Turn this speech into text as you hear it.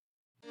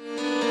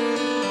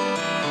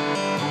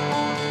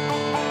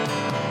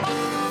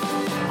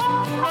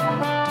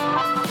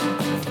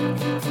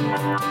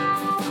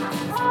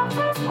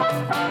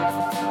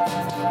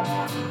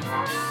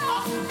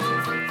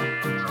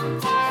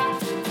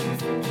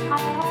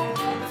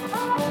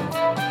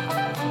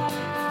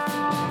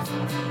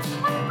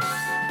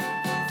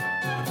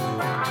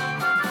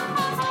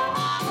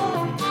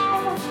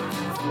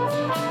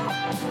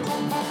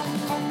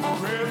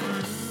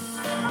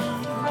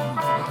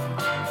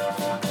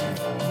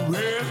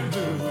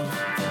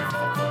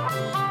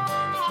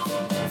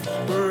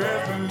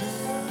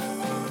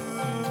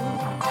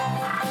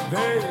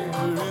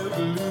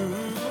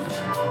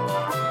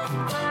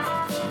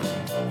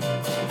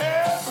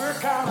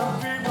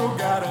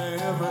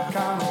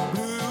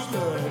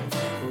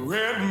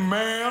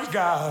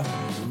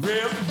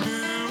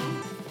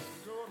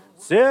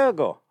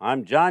Saga.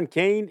 I'm John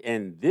Kane,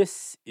 and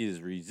this is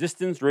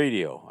Resistance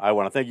Radio. I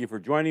want to thank you for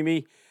joining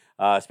me,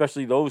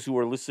 especially those who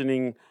are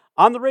listening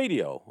on the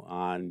radio,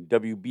 on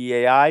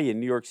WBAI in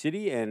New York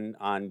City and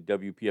on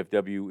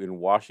WPFW in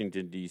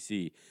Washington,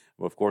 D.C.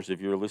 Of course, if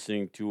you're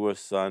listening to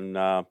us on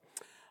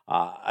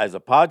as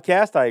a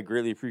podcast, I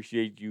greatly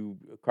appreciate you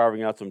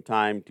carving out some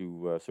time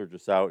to search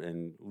us out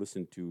and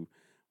listen to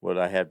what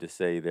I have to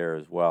say there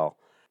as well.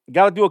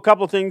 Got to do a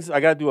couple of things. I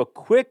got to do a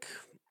quick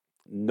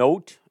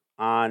note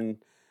on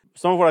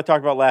some of what I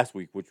talked about last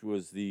week, which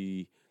was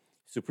the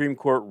Supreme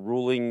Court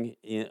ruling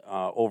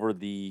over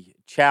the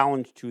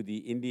challenge to the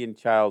Indian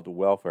Child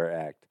Welfare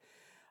Act.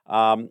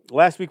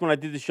 Last week when I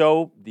did the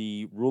show,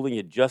 the ruling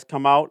had just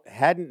come out.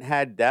 Hadn't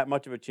had that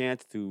much of a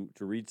chance to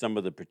read some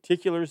of the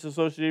particulars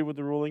associated with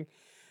the ruling.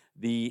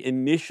 The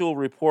initial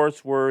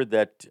reports were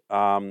that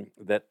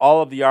that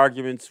all of the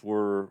arguments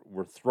were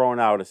thrown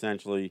out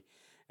essentially,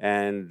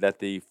 and that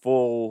the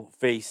full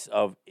face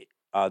of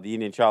the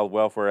Indian Child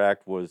Welfare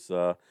Act was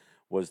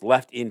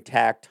left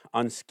intact,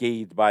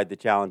 unscathed by the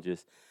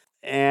challenges,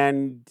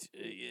 and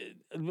it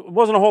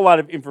wasn't a whole lot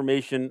of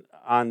information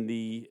on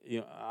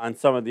on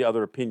some of the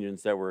other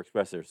opinions that were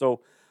expressed there. So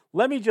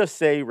let me just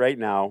say right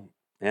now,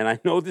 and I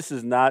know this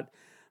is not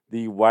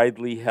the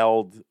widely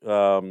held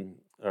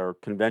or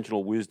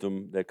conventional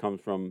wisdom that comes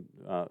from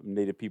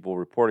Native people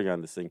reporting on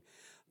this thing,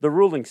 the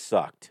ruling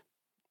sucked.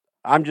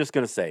 I'm just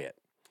going to say it.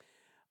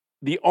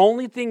 The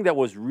only thing that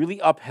was really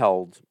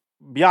upheld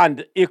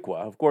beyond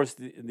ICWA, of course,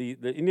 the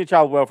Indian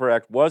Child Welfare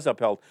Act was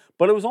upheld,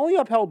 but it was only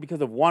upheld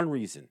because of one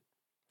reason.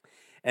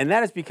 And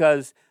that is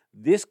because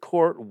this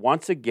court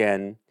once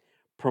again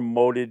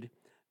promoted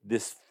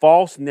this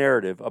false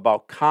narrative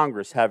about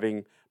Congress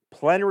having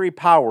plenary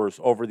powers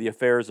over the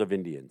affairs of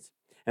Indians,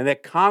 and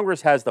that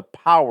Congress has the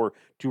power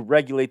to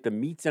regulate the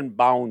metes and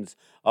bounds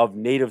of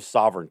Native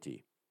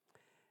sovereignty.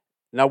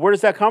 Now, where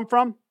does that come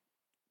from?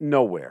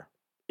 Nowhere.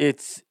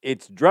 It's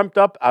dreamt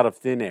up out of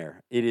thin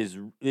air. It is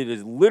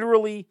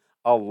literally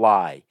a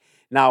lie.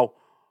 Now,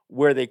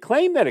 where they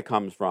claim that it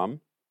comes from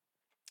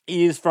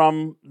is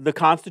from the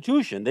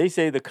Constitution. They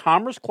say the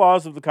Commerce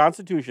Clause of the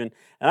Constitution,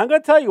 and I'm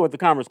going to tell you what the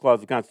Commerce Clause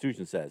of the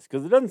Constitution says,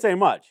 because it doesn't say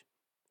much.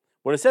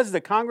 What it says is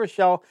that Congress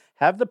shall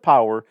have the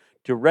power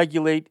to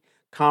regulate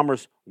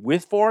commerce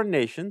with foreign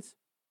nations,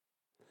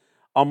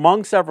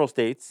 among several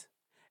states,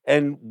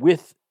 and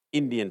with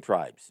Indian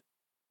tribes.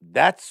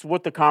 That's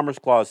what the Commerce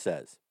Clause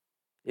says.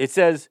 It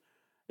says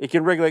it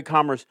can regulate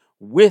commerce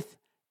with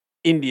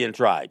Indian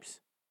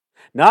tribes,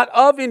 not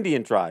of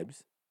Indian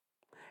tribes.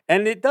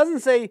 And it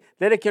doesn't say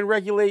that it can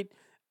regulate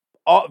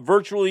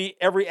virtually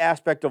every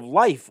aspect of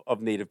life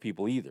of Native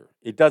people either.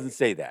 It doesn't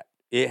say that.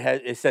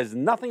 It says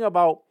nothing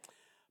about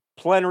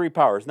plenary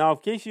powers. Now, in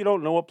case you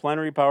don't know what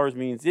plenary powers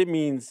means, it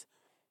means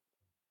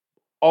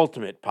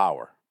ultimate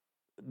power,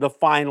 the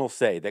final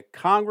say, that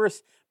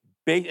Congress,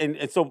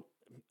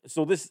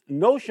 so this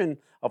notion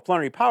of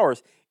plenary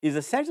powers is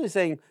essentially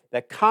saying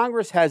that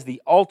Congress has the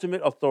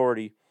ultimate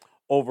authority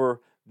over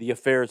the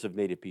affairs of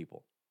Native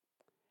people.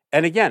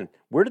 And again,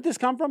 where did this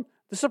come from?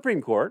 The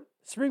Supreme Court.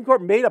 The Supreme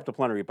Court made up the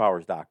plenary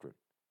powers doctrine.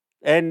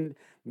 And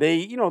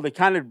they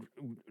kind of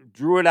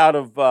drew it out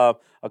of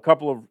a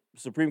couple of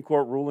Supreme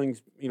Court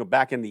rulings,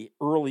 back in the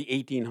early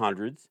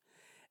 1800s.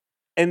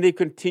 And they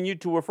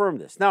continued to affirm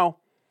this. Now,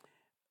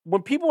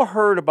 when people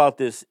heard about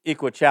this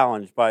ICWA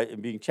challenge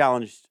being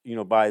challenged,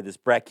 by this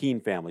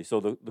Brackeen family, so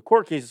the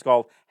court case is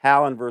called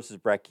Hallen versus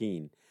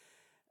Brackeen.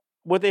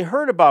 What they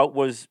heard about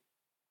was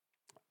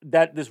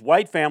that this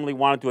white family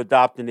wanted to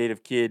adopt a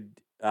Native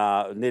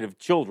Native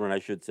children, I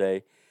should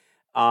say,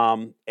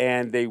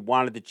 and they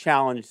wanted to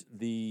challenge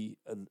the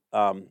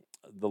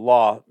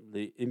law,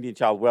 the Indian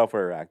Child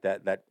Welfare Act,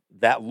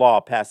 that law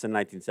passed in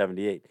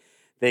 1978.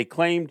 They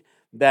claimed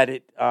that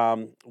it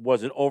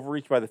was an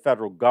overreach by the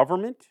federal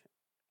government,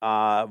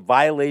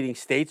 violating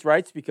states'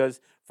 rights, because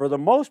for the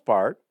most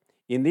part,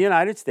 in the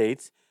United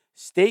States,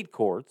 state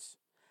courts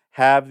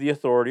have the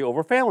authority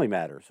over family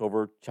matters,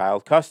 over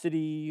child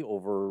custody,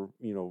 over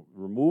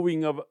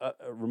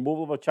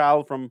removal of a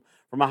child from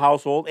a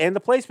household, and the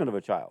placement of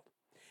a child.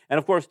 And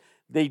of course,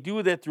 they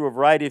do that through a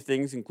variety of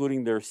things,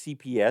 including their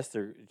CPS,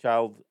 their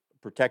Child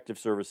Protective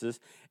Services,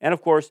 and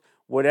of course,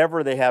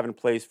 whatever they have in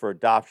place for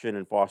adoption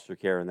and foster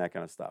care and that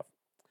kind of stuff.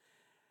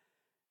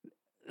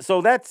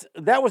 So that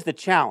was the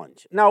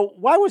challenge. Now,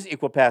 why was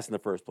ICWA passed in the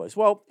first place?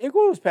 Well,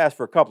 ICWA was passed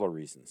for a couple of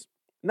reasons.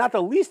 not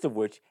the least of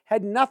which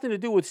had nothing to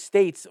do with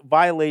states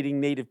violating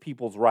Native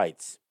people's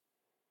rights.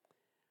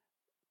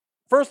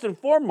 First and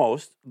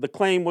foremost, the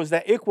claim was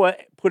that ICWA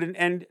put an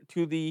end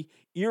to the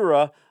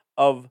era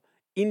of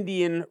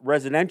Indian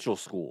residential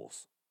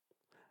schools.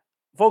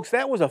 Folks,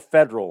 that was a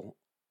federal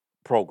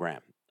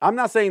program. I'm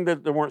not saying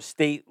that there weren't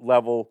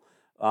state-level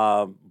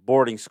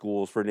boarding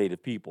schools for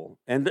Native people,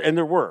 and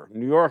there were.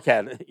 New York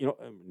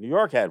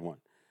had one.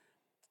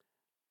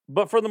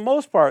 But for the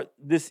most part,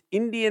 this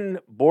Indian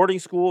boarding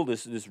school,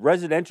 this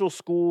residential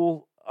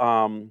school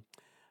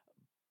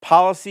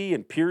policy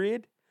and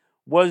period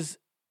was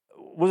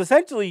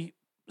essentially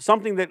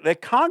something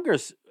that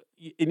Congress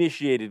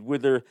initiated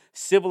with their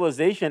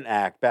Civilization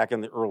Act back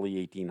in the early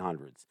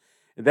 1800s.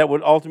 That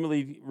would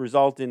ultimately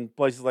result in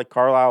places like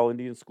Carlisle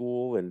Indian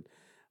School and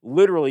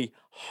literally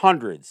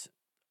hundreds,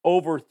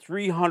 over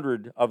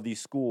 300 of these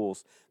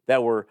schools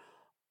that were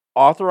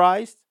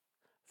authorized,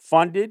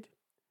 funded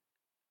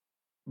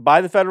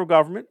by the federal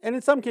government, and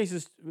in some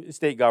cases,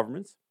 state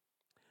governments,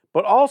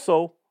 but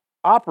also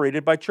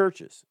operated by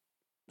churches.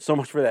 So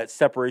much for that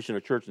separation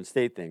of church and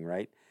state thing,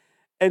 right?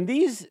 And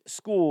these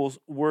schools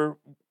were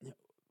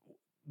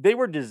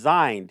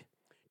designed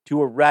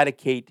to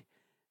eradicate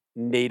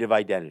Native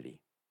identity.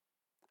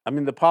 I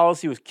mean, the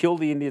policy was kill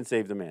the Indian,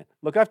 save the man.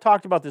 Look, I've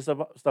talked about this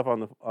stuff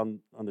on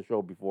the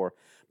show before,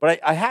 but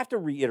I have to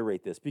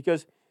reiterate this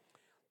because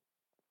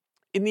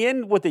in the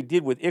end, what they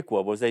did with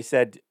ICWA was they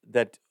said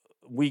that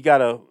we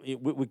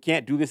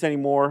can't do this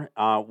anymore.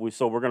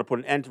 So we're going to put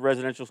an end to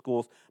residential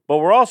schools, but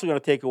we're also going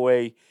to take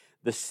away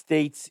the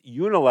state's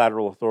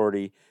unilateral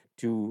authority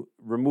to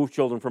remove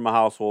children from a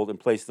household and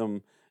place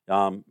them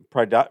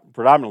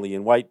predominantly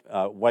in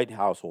white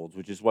households,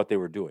 which is what they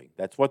were doing.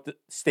 That's what the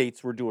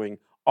states were doing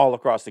all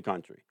across the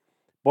country,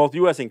 both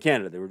U.S. and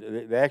Canada.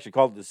 They actually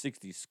called it the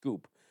 60s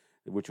scoop,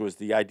 which was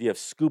the idea of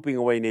scooping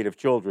away Native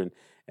children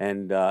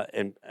and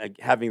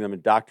having them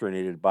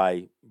indoctrinated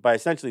by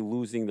essentially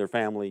losing their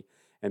family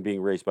and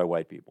being raised by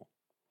white people.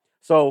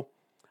 So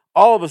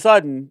all of a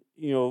sudden,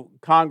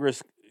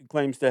 Congress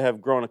claims to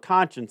have grown a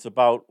conscience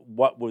about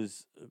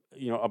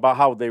about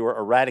how they were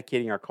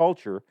eradicating our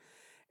culture,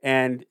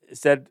 and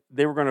said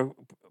they were going to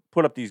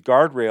put up these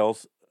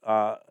guardrails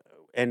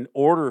and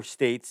order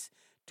states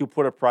to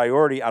put a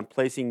priority on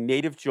placing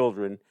Native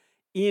children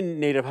in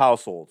Native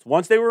households.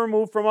 Once they were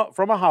removed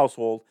from a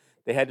household,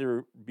 they had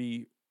to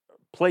be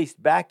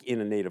placed back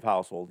in a Native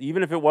household,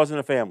 even if it wasn't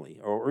a family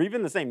or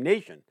even the same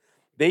nation.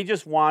 They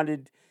just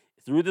wanted,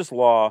 through this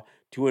law,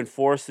 to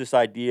enforce this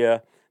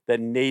idea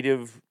that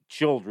Native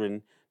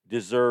children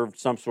deserved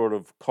some sort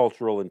of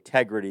cultural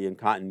integrity and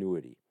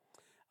continuity.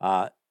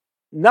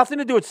 Nothing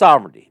to do with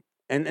sovereignty.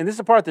 And this is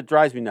the part that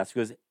drives me nuts,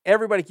 because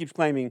everybody keeps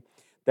claiming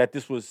that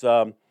this was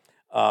a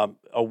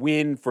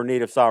win for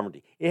Native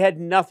sovereignty. It had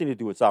nothing to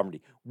do with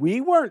sovereignty.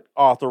 We weren't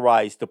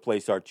authorized to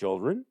place our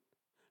children.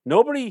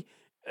 Nobody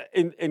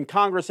in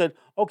Congress said,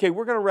 okay,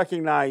 we're going to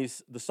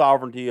recognize the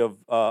sovereignty of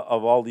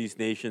all these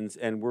nations,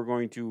 and we're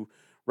going to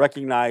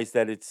recognize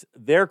that it's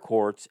their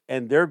courts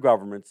and their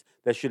governments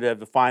that should have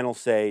the final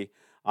say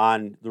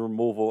on the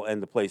removal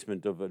and the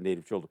placement of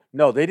Native children.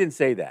 No, they didn't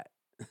say that.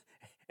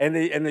 And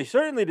they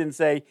certainly didn't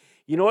say,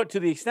 you know what, to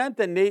the extent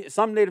that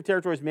some Native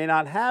territories may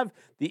not have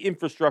the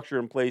infrastructure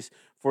in place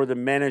for the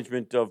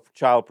management of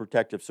child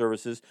protective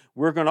services,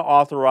 we're going to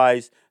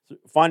authorize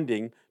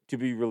funding to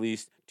be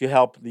released to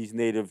help these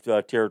Native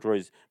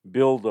territories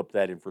build up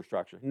that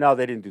infrastructure. No,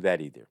 they didn't do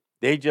that either.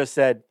 They just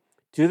said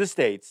to the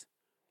states,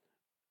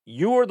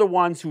 you are the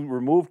ones who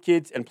remove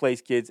kids and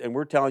place kids, and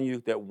we're telling you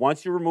that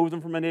once you remove them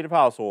from a Native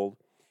household,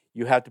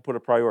 you have to put a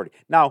priority.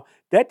 Now,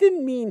 that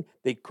didn't mean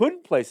they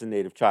couldn't place a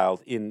Native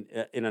child in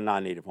a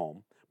non-Native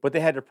home, but they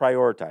had to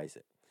prioritize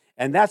it.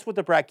 And that's what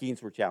the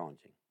Brackeens were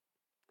challenging.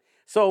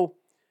 So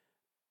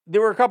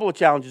there were a couple of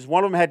challenges.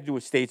 One of them had to do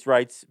with states'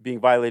 rights being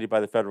violated by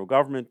the federal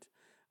government.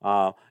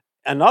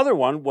 Another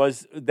one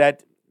was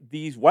that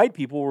these white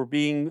people were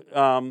being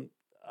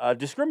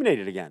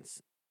discriminated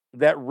against,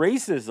 that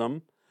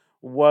racism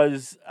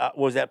was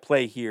at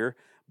play here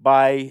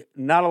by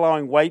not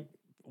allowing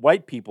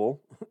white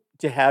people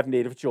to have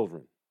Native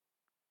children.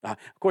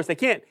 Of course, they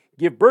can't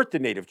give birth to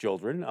Native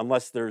children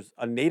unless there's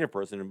a Native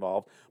person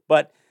involved,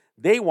 but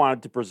they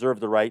wanted to preserve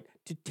the right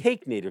to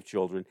take Native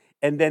children,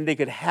 and then they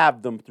could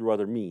have them through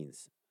other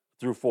means,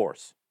 through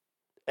force,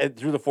 and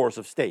through the force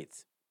of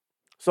states.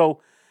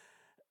 So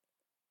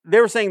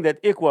they were saying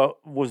that ICWA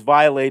was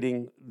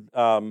violating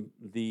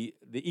the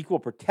Equal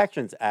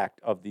Protections Act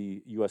of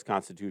the U.S.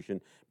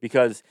 Constitution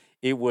because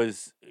it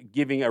was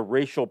giving a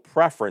racial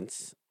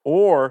preference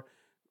or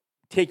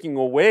taking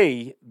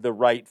away the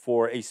right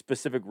for a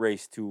specific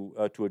race to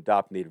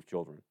adopt Native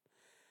children.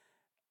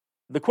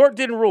 The court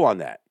didn't rule on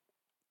that,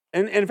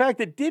 and in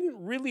fact, it didn't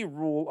really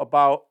rule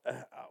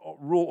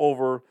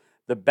over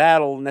the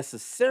battle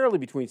necessarily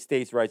between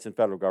states' rights and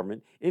federal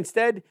government.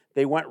 Instead,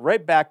 they went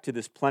right back to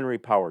this plenary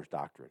powers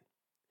doctrine,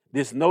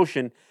 this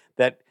notion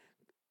that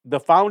the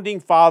founding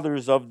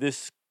fathers of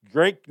this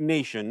great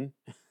nation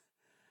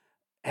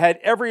had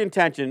every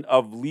intention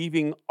of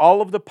leaving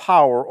all of the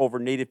power over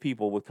Native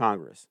people with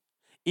Congress,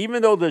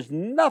 even though there's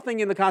nothing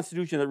in the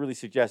Constitution that really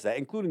suggests that,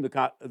 including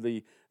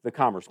the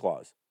Commerce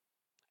Clause.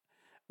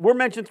 We're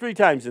mentioned 3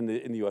 times in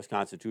the U.S.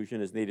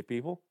 Constitution as Native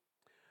people.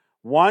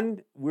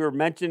 One, we're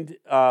mentioned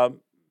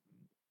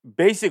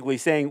basically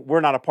saying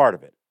we're not a part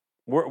of it.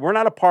 We're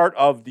not a part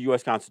of the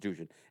U.S.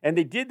 Constitution. And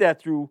they did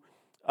that through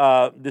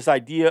this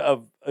idea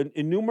of an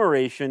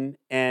enumeration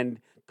and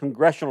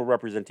congressional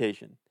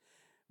representation.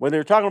 When they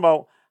were talking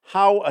about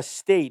how a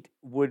state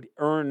would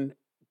earn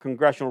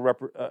congressional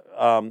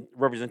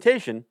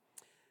representation,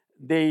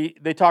 they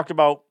talked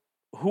about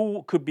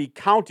who could be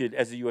counted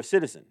as a U.S.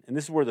 citizen. And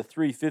this is where the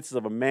 3/5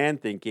 of a man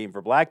thing came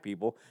for black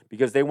people,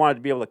 because they wanted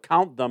to be able to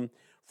count them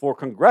for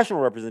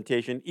congressional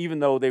representation, even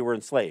though they were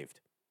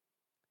enslaved.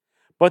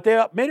 But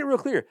they made it real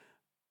clear,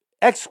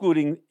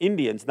 excluding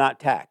Indians not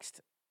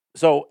taxed.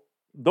 So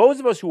those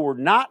of us who were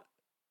not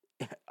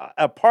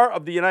a part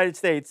of the United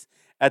States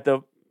at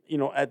the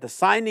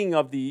signing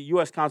of the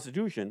U.S.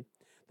 Constitution,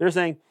 they're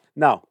saying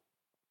no,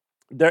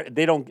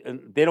 they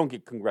don't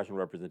get congressional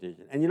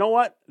representation. And you know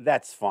what?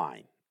 That's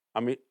fine. I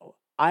mean,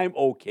 I'm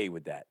okay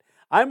with that.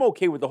 I'm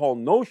okay with the whole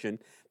notion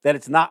that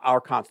it's not our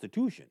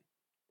Constitution.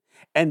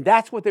 And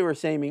that's what they were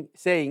saying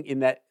in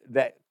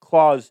that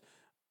clause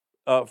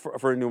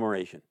for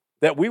enumeration,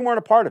 that we weren't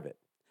a part of it.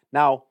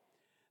 Now,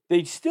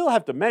 they still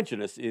have to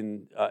mention us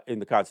in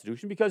the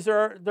Constitution because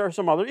there are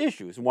some other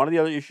issues. And one of the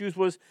other issues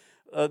was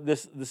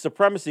the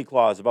supremacy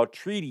clause about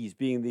treaties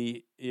being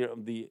the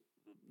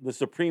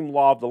supreme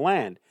law of the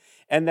land,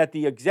 and that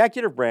the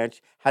executive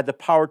branch had the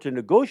power to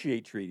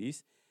negotiate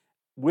treaties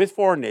with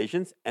foreign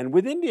nations and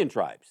with Indian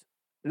tribes.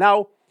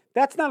 Now,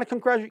 that's not a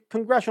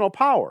congressional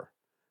power.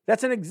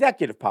 That's an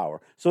executive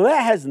power. So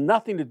that has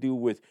nothing to do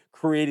with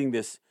creating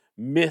this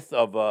myth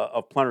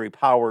of plenary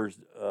powers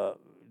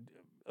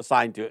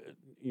assigned to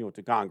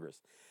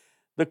Congress.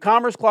 The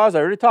Commerce Clause, I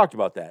already talked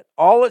about that.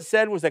 All it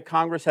said was that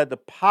Congress had the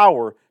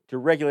power to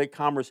regulate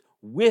commerce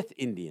with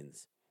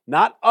Indians,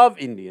 not of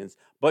Indians,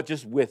 but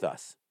just with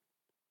us.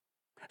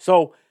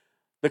 So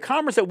the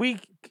commerce that we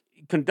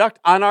conduct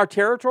on our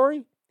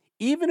territory,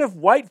 even if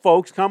white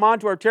folks come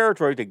onto our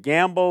territory to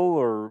gamble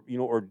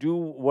or do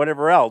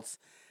whatever else,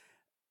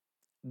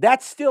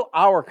 that's still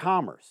our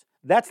commerce.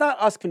 That's not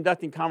us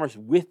conducting commerce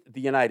with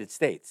the United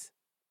States.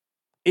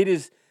 It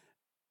is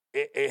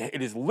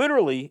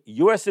literally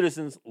U.S.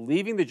 citizens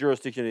leaving the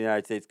jurisdiction of the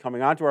United States,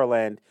 coming onto our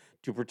land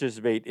to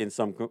participate in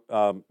some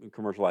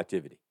commercial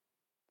activity.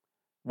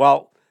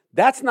 Well,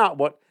 that's not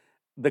what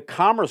the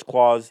Commerce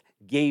Clause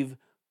gave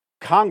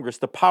Congress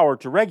the power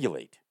to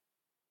regulate.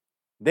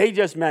 They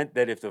just meant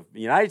that if the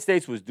United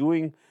States was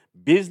doing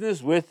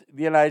business with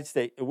the United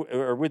States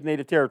or with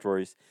native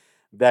territories,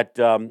 that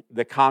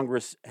the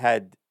Congress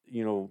had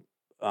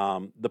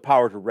the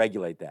power to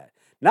regulate that.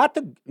 Not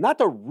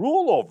to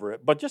rule over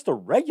it, but just to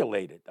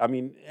regulate it. I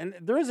mean, and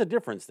there is a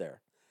difference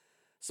there.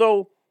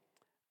 So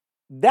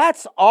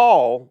that's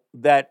all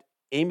that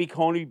Amy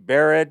Coney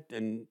Barrett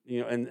and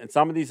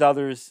some of these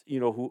others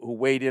who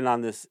weighed in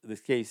on this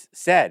case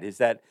said, is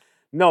that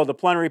no, the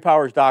plenary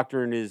powers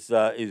doctrine is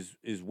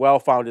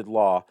well-founded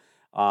law,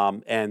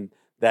 and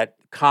that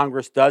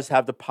Congress does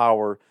have the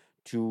power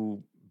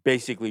to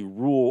basically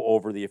rule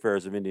over the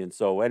affairs of Indians.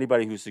 So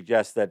anybody who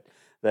suggests that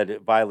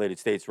it violated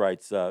states'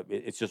 rights,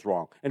 it's just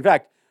wrong. In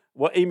fact,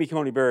 what Amy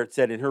Coney Barrett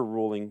said in her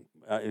ruling,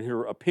 in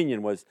her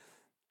opinion, was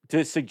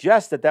to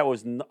suggest that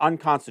was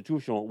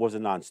unconstitutional was a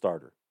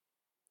non-starter.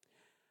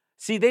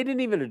 See, they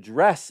didn't even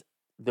address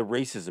the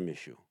racism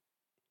issue.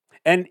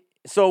 And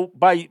so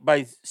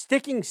by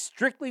sticking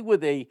strictly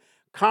with a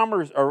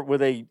commerce or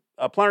with a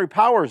plenary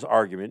powers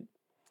argument,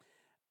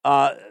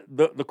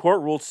 the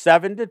court ruled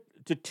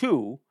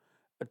 7-2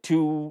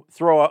 to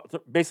throw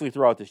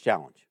out this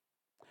challenge.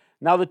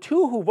 Now, the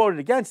 2 who voted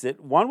against it,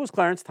 one was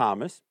Clarence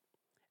Thomas.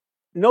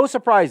 No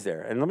surprise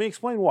there, and let me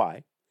explain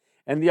why.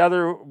 And the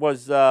other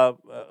was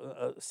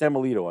Sam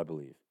Alito, I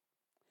believe.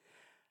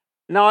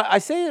 Now, I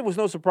say it was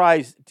no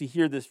surprise to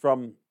hear this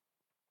from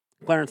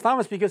Clarence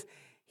Thomas because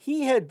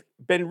he had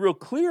been real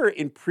clear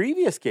in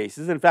previous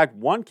cases. In fact,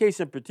 one case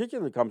in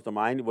particular that comes to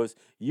mind was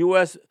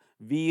U.S.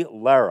 v.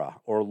 Laura.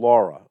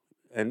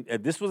 And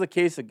this was a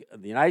case of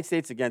the United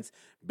States against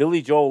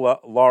Billy Joe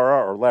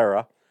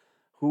Lara,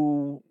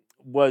 who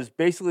was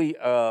basically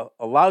a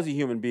lousy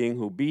human being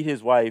who beat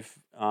his wife.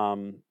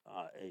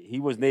 He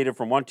was native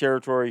from one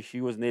territory.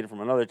 She was native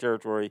from another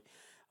territory.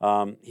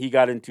 He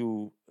got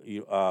into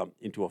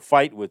a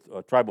fight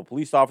with tribal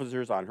police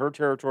officers on her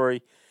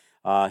territory.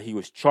 He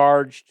was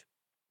charged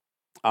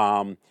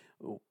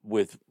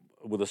with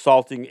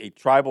assaulting a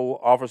tribal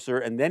officer,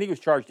 and then he was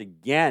charged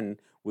again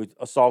with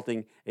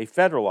assaulting a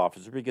federal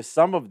officer because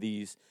some of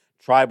these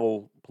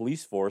tribal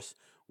police force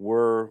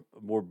were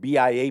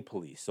BIA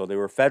police, so they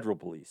were federal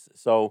police.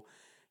 So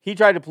he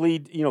tried to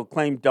plead,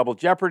 claim double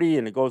jeopardy,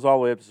 and it goes all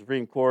the way up to the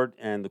Supreme Court,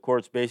 and the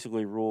courts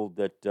basically ruled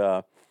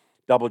that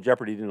double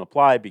jeopardy didn't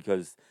apply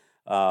because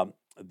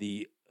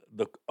the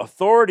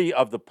authority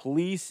of the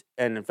police,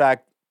 and in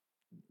fact,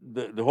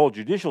 the whole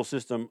judicial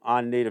system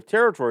on native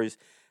territories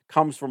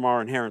comes from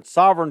our inherent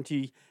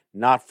sovereignty,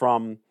 not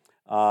from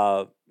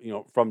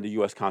from the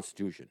U.S.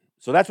 Constitution.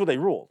 So that's what they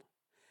ruled.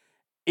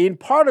 In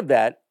part of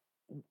that,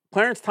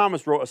 Clarence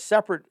Thomas wrote a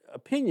separate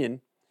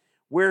opinion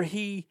where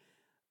he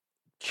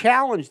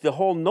challenged the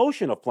whole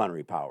notion of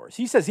plenary powers.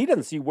 He says he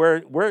doesn't see where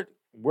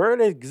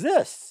it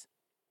exists.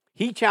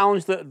 He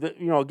challenged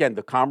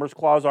the Commerce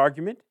Clause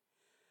argument,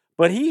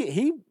 but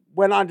he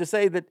went on to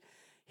say that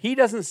he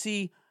doesn't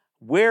see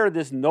where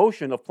this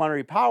notion of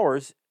plenary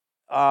powers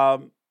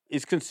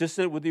is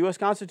consistent with the U.S.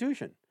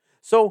 Constitution.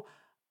 So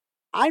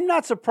I'm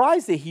not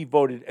surprised that he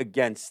voted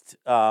against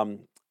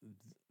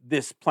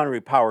this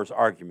plenary powers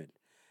argument.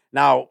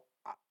 Now,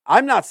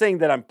 I'm not saying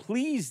that I'm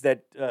pleased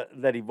that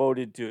he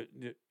voted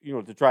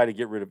to try to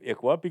get rid of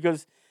ICWA,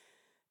 because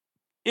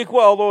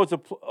ICWA, although it's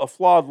a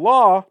flawed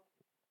law,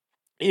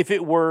 if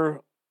it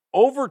were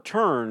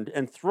overturned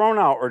and thrown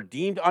out or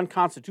deemed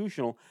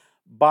unconstitutional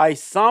by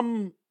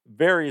some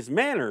various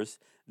manners,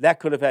 that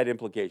could have had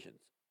implications.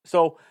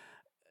 So,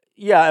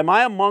 yeah, am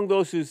I among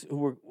those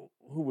who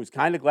was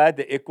kind of glad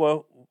that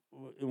ICWA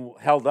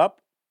held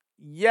up?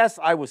 Yes,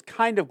 I was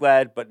kind of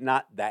glad, but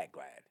not that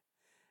glad.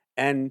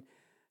 And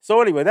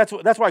so anyway,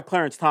 that's why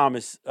Clarence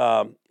Thomas,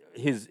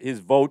 his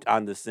vote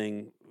on this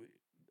thing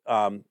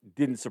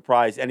didn't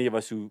surprise any of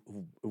us who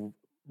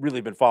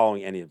really been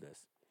following any of this.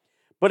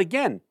 But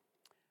again,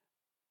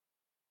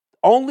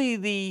 only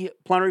the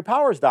plenary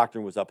powers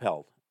doctrine was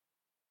upheld.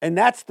 And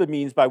that's the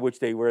means by which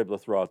they were able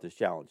to throw out this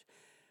challenge.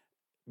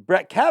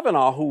 Brett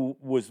Kavanaugh, who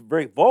was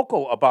very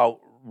vocal about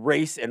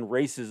race and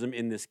racism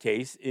in this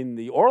case, in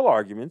the oral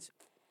arguments,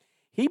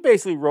 he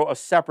basically wrote a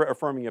separate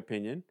affirming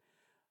opinion,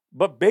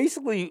 but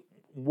basically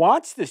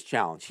wants this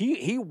challenge.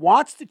 He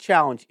wants to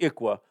challenge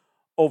ICWA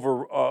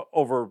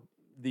over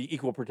the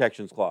Equal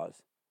Protections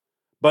Clause.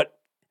 But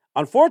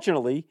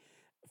unfortunately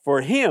for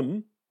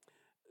him,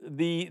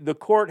 the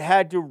court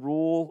had to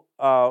rule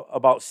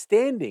about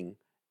standing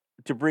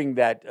to bring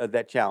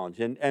that challenge,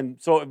 and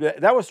so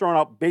that was thrown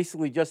out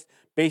basically just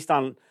based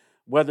on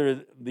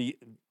whether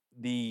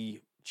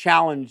the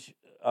challenge,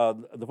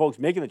 the folks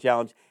making the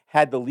challenge,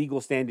 had the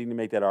legal standing to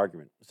make that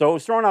argument. So it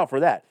was thrown out for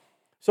that.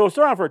 So it was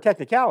thrown out for a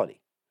technicality.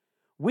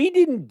 We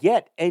didn't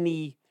get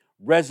any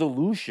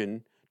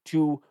resolution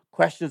to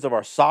questions of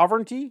our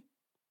sovereignty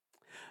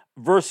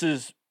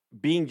versus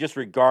being just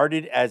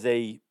regarded as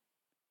a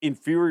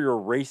inferior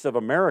race of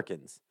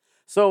Americans.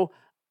 So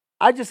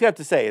I just have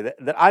to say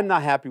that I'm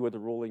not happy with the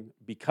ruling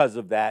because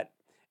of that.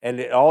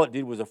 And all it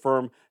did was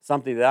affirm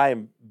something that I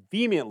am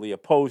vehemently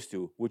opposed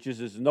to, which is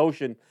this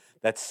notion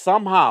that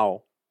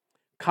somehow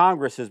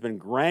Congress has been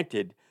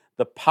granted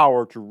the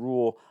power to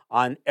rule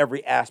on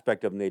every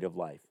aspect of Native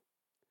life.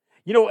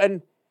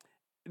 And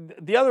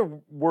the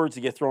other words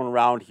that get thrown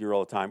around here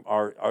all the time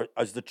are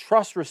the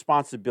trust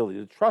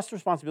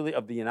responsibility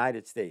of the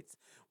United States.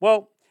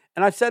 Well,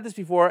 and I've said this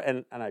before,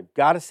 and I've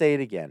got to say it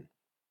again.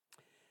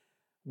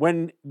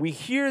 When we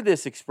hear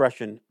this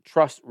expression,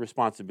 trust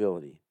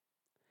responsibility,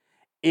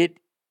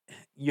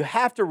 you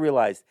have to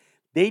realize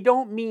they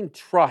don't mean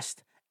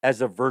trust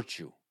as a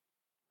virtue,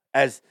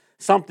 as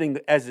something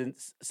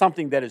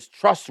that is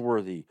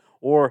trustworthy,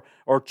 or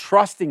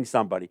trusting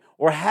somebody,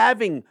 or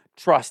having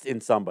trust in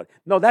somebody.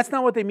 No, that's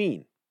not what they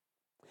mean.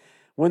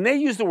 When they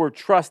use the word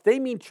trust, they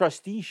mean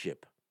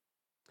trusteeship.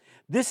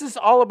 This is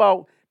all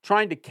about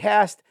trying to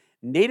cast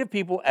Native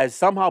people as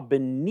somehow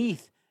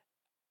beneath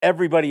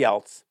everybody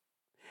else,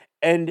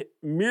 and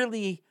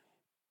merely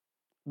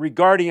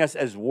regarding us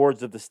as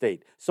wards of the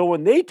state. So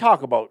when they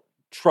talk about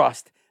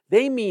trust,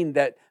 they mean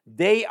that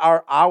they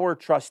are our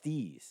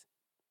trustees,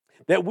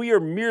 that we are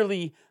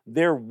merely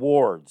their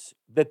wards,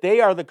 that they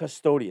are the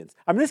custodians.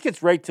 I mean, this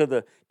gets right to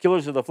the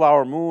Killers of the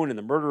Flower Moon and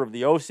the murder of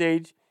the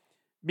Osage,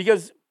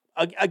 because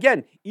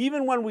again,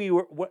 even when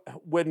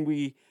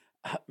we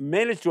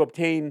managed to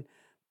obtain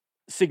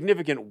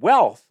significant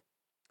wealth,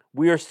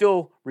 we are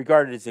still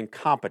regarded as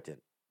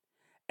incompetent.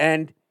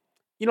 And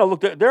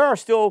look, there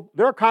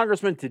are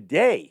congressmen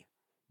today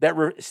that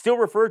still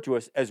refer to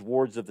us as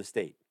wards of the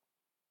state.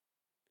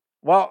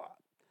 Well,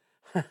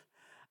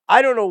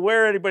 I don't know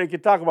where anybody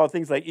could talk about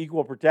things like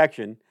equal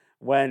protection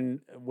when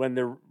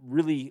they're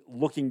really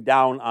looking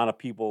down on a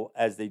people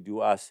as they do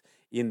us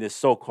in this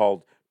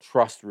so-called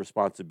trust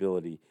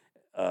responsibility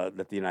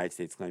that the United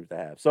States claims to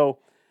have. So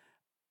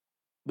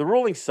the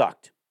ruling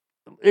sucked.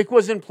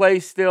 ICWA's in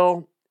place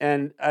still,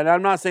 and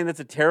I'm not saying that's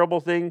a terrible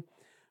thing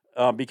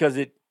because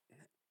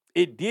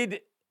it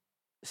did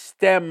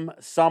stem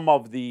some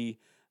of the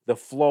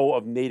flow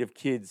of Native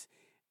kids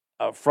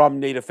from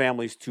Native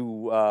families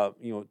to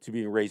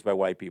being raised by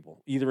white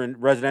people, either in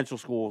residential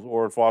schools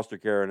or in foster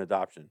care and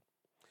adoption.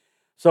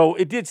 So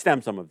it did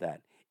stem some of that.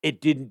 It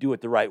didn't do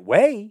it the right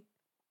way,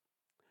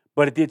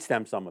 but it did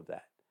stem some of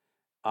that.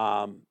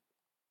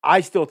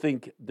 I still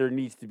think there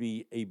needs to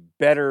be a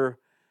better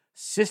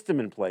system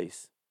in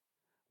place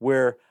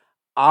where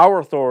our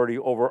authority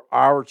over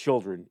our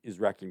children is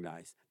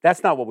recognized.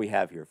 That's not what we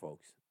have here,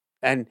 folks.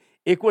 And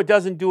ICWA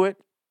doesn't do it.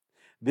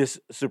 This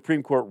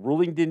Supreme Court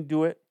ruling didn't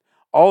do it.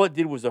 All it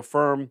did was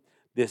affirm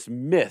this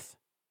myth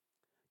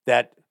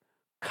that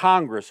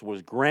Congress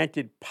was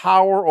granted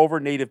power over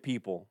Native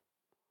people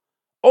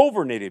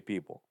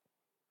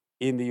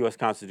in the U.S.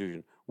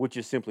 Constitution, which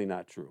is simply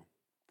not true.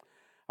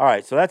 All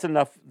right, so that's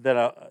enough.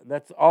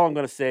 That's all I'm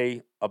going to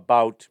say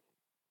about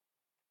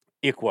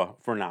ICWA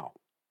for now.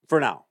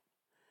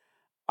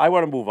 I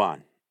want to move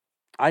on.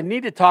 I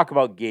need to talk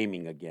about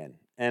gaming again,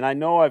 and I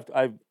know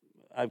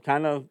I've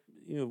kind of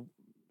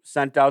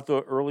sent out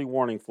the early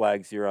warning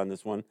flags here on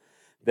this one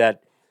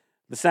that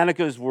the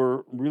Senecas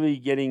were really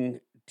getting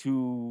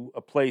to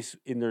a place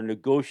in their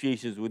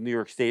negotiations with New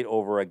York State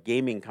over a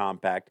gaming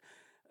compact.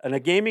 And a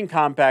gaming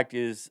compact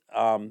is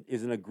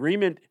an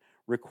agreement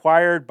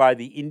required by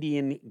the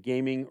Indian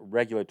Gaming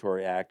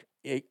Regulatory Act,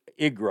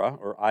 IGRA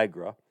or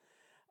IGRA.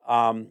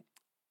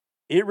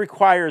 It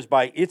requires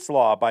by its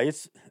law, by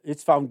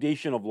its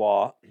foundation of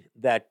law,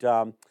 that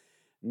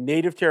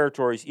native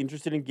territories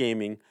interested in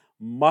gaming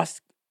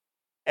must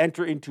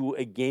enter into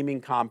a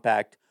gaming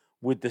compact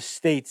with the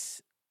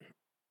states,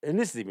 and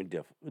this is even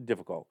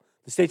difficult,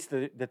 the states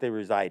that they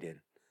reside in.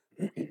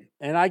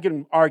 And I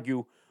can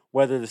argue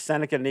whether the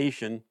Seneca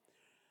Nation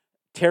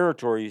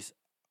territories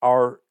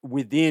are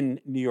within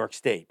New York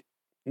State.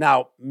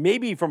 Now,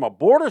 maybe from a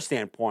border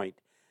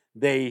standpoint,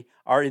 they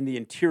are in the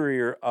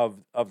interior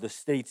of the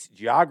state's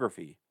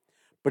geography.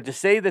 But to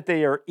say that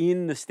they are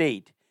in the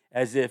state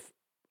as if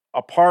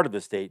a part of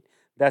the state,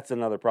 that's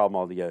another problem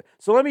altogether.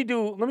 So let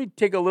me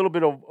take a little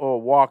bit of a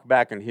walk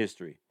back in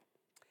history.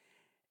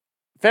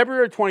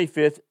 February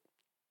 25th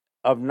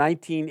of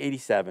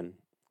 1987,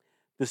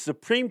 the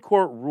Supreme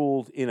Court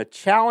ruled in a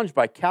challenge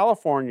by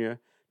California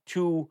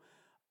to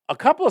a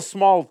couple of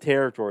small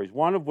territories,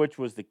 one of which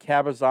was the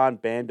Cabazon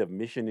Band of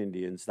Mission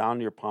Indians down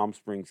near Palm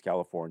Springs,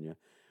 California,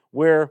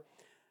 where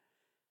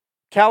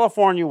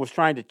California was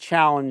trying to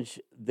challenge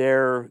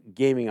their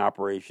gaming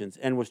operations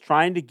and was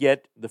trying to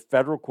get the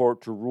federal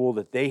court to rule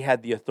that they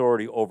had the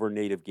authority over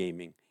native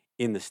gaming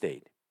in the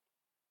state.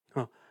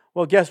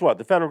 Well, guess what?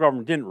 The federal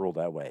government didn't rule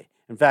that way.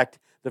 In fact,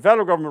 the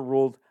federal government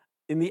ruled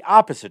in the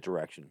opposite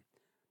direction.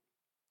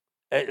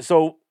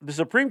 So the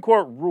Supreme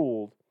Court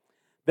ruled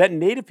that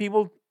native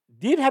people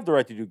did have the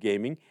right to do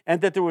gaming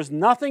and that there was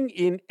nothing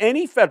in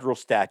any federal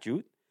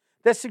statute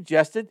that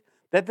suggested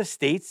that the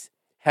states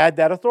had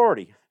that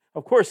authority.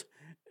 Of course,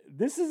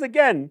 this is,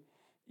 again,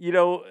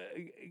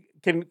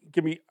 can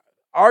be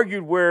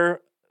argued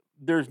where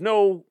there's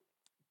no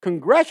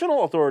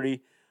congressional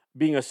authority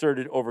being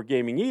asserted over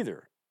gaming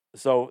either.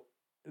 So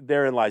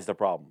therein lies the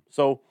problem.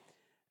 So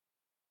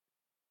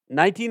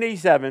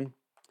 1987,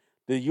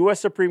 the U.S.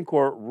 Supreme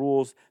Court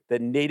rules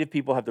that native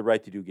people have the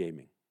right to do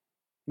gaming.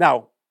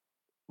 Now,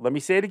 let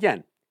me say it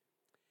again.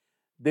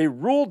 They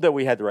ruled that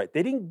we had the right.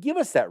 They didn't give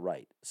us that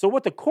right. So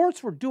what the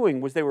courts were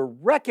doing was they were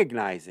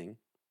recognizing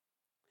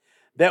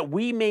that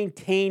we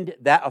maintained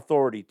that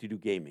authority to do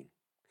gaming.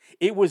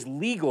 It was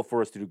legal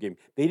for us to do gaming.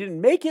 They didn't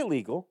make it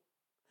legal.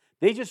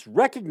 They just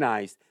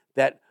recognized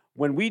that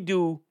when we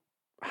do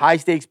high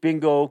stakes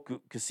bingo,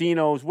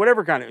 casinos,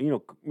 whatever kind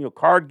of,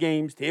 card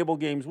games, table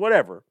games,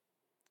 whatever,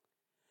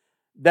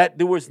 that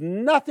there was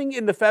nothing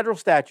in the federal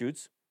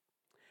statutes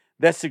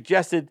that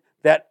suggested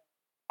that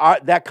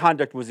that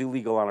conduct was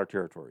illegal on our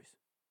territories.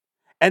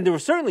 And there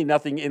was certainly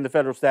nothing in the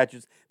federal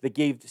statutes that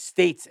gave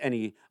states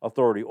any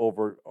authority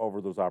over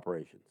those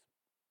operations.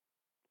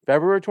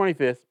 February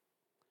 25th,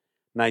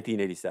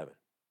 1987.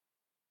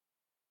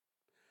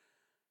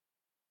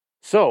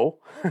 So,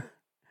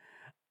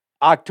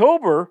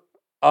 October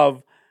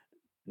of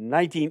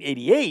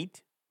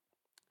 1988,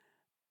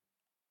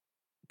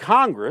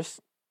 Congress,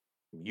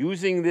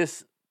 using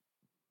this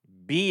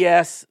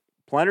BS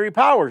plenary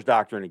powers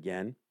doctrine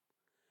again,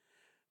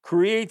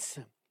 creates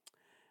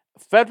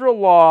federal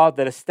law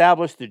that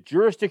established the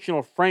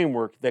jurisdictional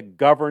framework that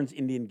governs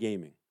Indian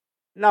gaming.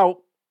 Now,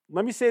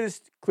 let me say this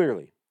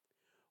clearly.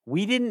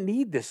 We didn't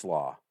need this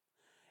law.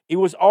 It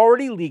was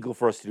already legal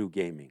for us to do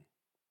gaming.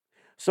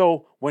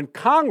 So when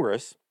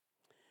Congress,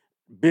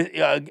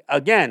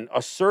 again,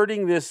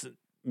 asserting this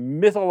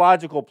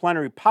mythological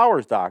plenary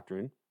powers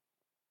doctrine,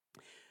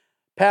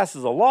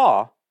 passes a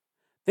law,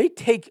 they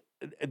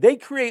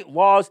create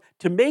laws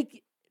to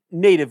make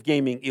native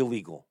gaming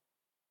illegal.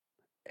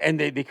 And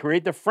they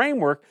create the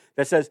framework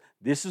that says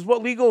this is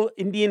what legal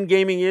Indian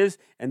gaming is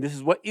and this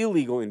is what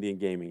illegal Indian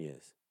gaming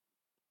is.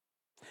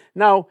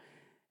 Now,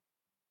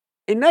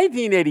 in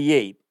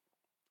 1988,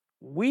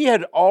 we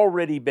had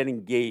already been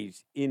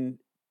engaged in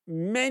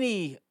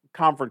many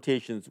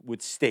confrontations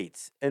with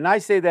states. And I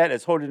say that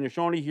as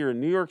Haudenosaunee here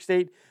in New York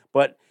State,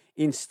 but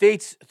in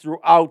states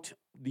throughout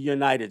the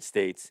United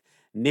States,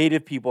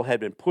 Native people had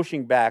been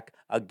pushing back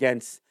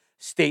against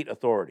state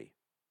authority.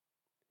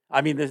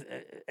 I mean,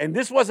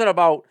 this wasn't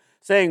about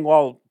saying,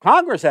 well,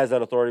 Congress has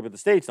that authority, but the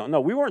states don't. No,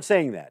 we weren't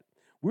saying that.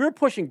 We were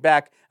pushing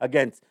back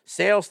against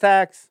sales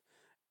tax,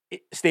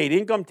 state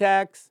income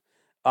tax,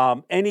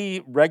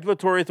 any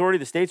regulatory authority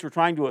the states were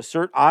trying to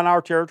assert on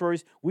our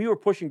territories. We were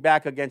pushing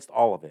back against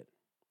all of it.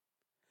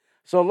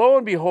 So lo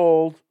and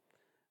behold,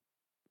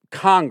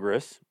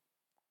 Congress,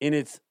 in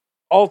its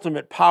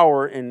ultimate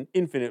power and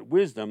infinite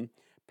wisdom,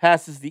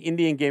 passes the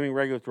Indian Gaming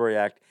Regulatory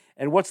Act.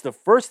 And what's the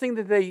first thing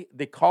that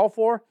they call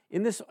for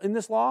in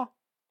this law?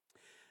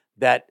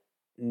 That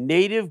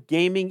native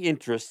gaming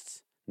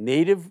interests,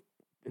 native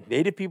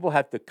people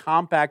have to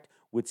compact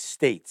with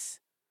states.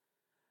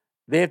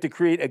 They have to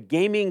create a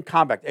gaming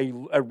compact,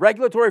 a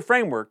regulatory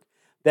framework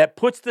that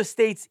puts the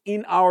states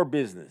in our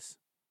business.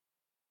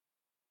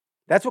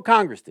 That's what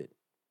Congress did.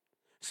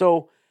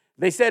 So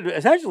they said,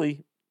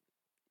 essentially,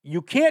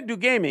 you can't do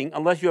gaming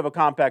unless you have a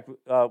compact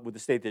with the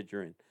state that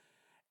you're in.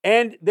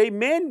 And they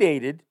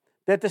mandated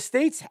that the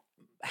states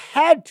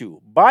had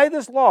to, by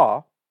this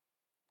law,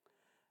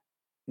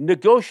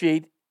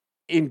 negotiate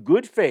in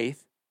good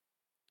faith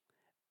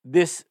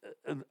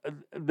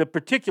the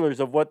particulars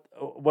of what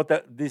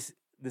this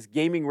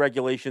gaming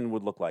regulation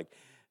would look like.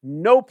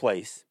 No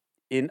place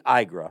in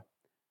ICWA,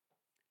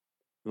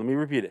 let me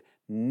repeat it,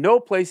 no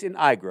place in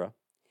ICWA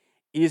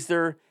is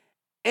there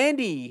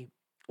any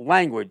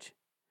language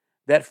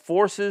that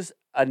forces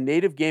a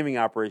native gaming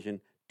operation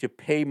to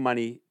pay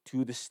money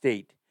to the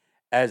state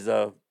as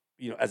a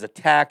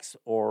tax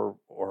or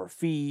a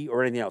fee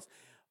or anything else.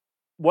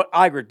 What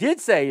ICWA did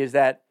say is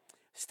that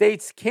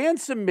states can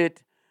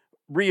submit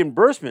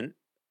reimbursement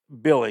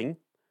billing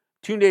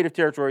to native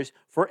territories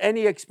for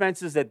any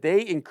expenses that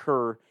they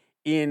incur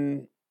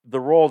in the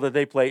role that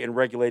they play in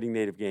regulating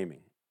native gaming.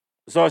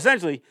 So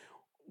essentially,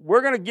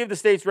 we're going to give the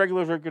states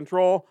regulatory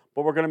control,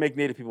 but we're going to make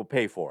native people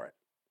pay for it.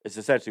 It's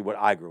essentially what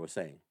ICWA was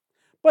saying.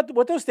 But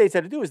what those states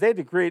had to do is they had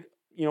to create,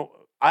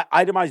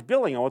 itemized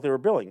billing on what they were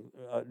billing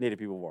native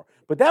people for.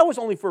 But that was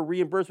only for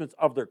reimbursements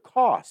of their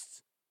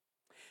costs.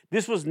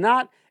 This was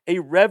not a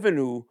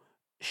revenue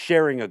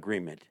sharing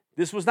agreement.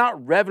 This was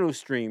not revenue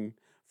stream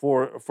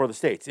for the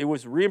states. It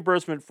was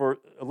reimbursement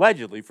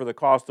allegedly for the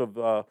cost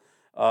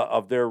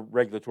of their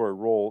regulatory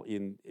role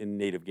in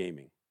native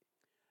gaming.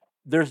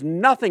 There's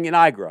nothing in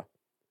ICWA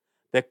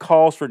that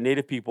calls for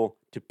native people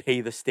to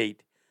pay the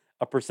state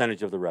a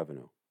percentage of the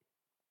revenue.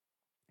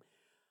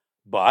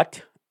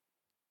 But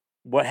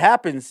what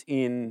happens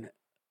in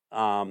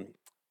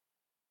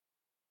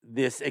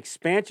this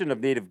expansion of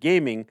native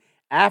gaming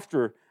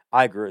after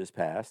ICWA is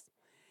passed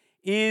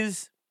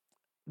is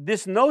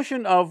this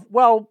notion of,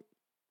 well,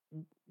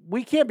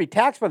 we can't be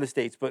taxed by the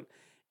states, but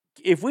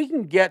if we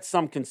can get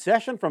some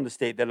concession from the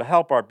state that'll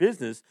help our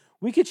business,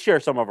 we could share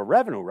some of our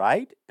revenue,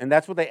 right? And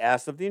that's what they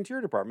asked of the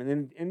Interior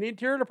Department. And the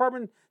Interior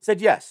Department said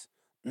yes.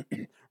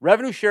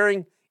 Revenue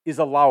sharing is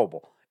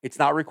allowable. It's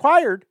not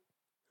required,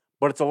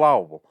 but it's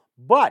allowable.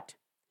 But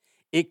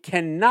it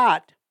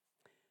cannot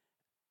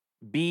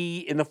be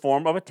in the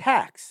form of a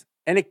tax.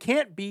 And it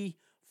can't be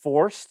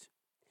forced.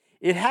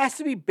 It has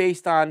to be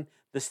based on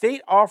the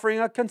state offering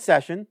a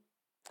concession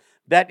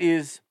that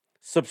is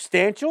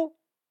substantial.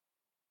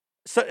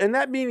 So, and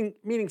that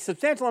meaning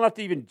substantial enough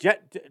to even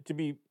to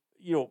be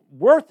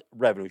worth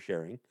revenue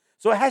sharing.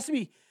 So it has to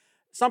be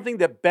something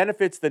that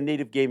benefits the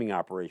native gaming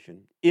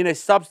operation in a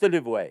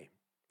substantive way,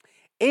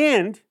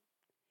 and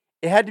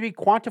it had to be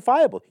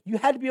quantifiable. You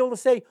had to be able to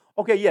say,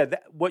 okay, yeah,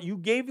 what you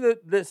gave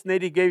this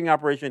native gaming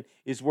operation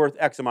is worth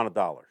X amount of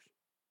dollars.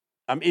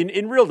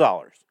 In real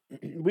dollars,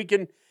 we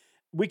can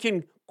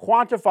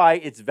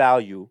quantify its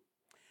value,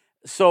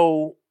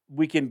 so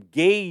we can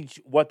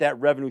gauge what that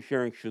revenue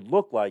sharing should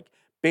look like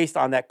based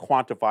on that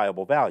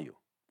quantifiable value.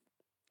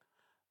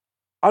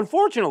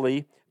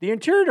 Unfortunately, the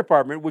Interior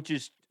Department, which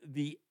is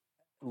the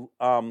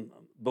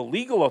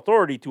legal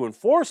authority to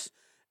enforce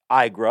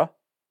ICWA,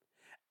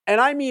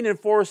 and I mean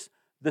enforce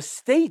the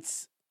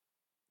state's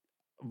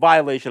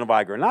violation of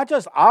ICWA, not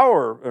just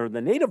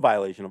the native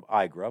violation of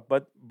ICWA,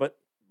 but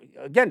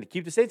again, to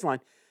keep the states in line,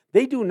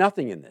 they do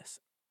nothing in this.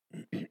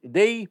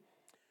 They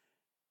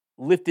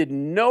lifted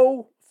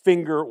no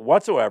finger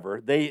whatsoever.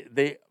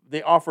 They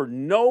offered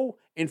no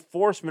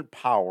enforcement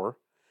power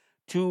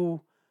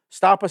to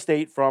stop a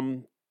state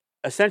from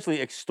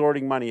essentially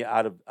extorting money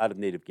out of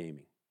native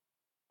gaming.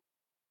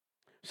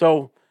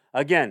 So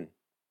again,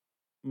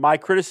 my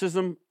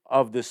criticism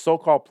of this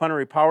so-called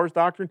plenary powers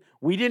doctrine,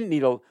 we didn't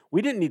need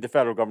the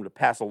federal government to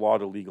pass a law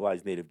to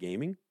legalize native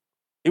gaming.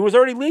 It was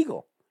already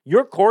legal.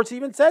 Your courts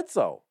even said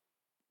so.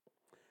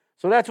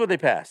 So that's what they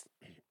passed.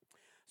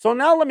 So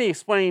now let me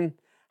explain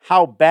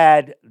how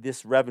bad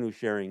this revenue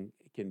sharing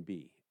can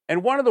be.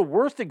 And one of the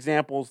worst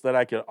examples that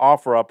I could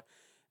offer up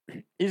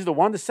is the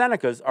one the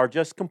Senecas are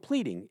just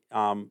completing,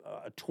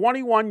 a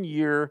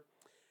 21-year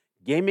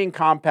gaming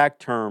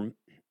compact term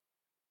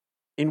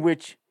in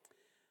which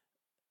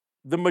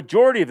the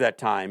majority of that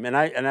time, and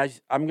I'm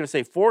going to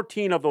say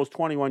 14 of those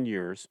 21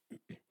 years,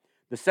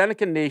 the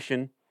Seneca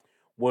Nation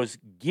was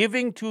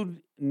giving to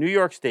New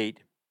York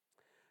State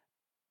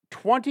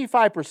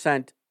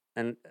 25%,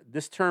 and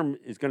this term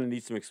is going to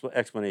need some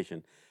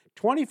explanation,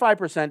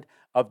 25%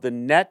 of the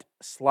net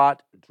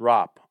slot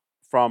drop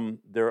from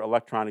their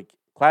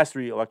Class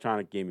 3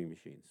 electronic gaming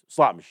machines,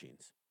 slot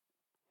machines.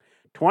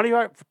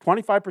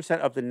 25%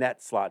 of the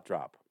net slot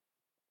drop.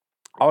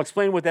 I'll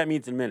explain what that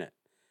means in a minute.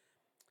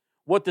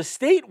 What the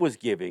state was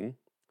giving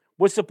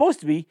was supposed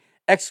to be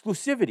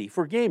exclusivity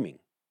for gaming.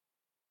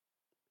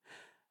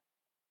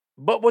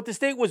 But what the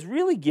state was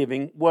really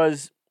giving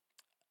was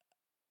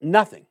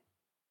nothing.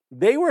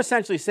 They were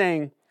essentially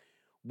saying,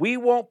 we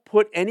won't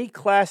put any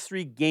Class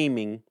 3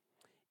 gaming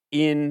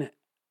in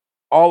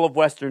all of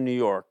Western New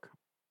York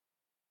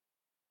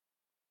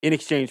in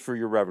exchange for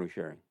your revenue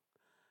sharing.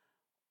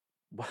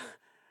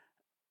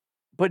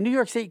 But New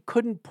York State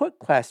couldn't put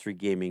Class 3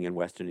 gaming in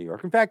Western New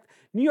York. In fact,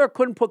 New York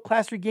couldn't put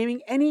Class 3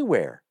 gaming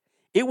anywhere.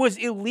 It was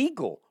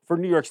illegal for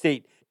New York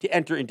State to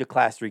enter into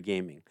Class 3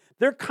 gaming.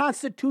 Their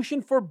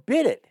constitution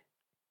forbid it.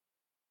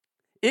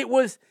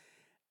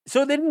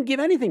 So they didn't give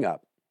anything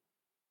up.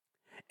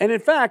 And in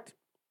fact,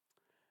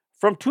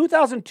 from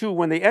 2002,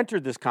 when they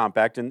entered this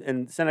compact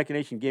and Seneca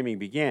Nation Gaming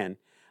began,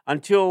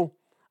 until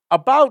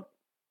about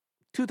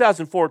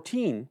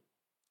 2014,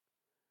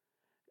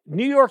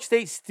 New York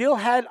State still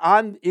had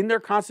in their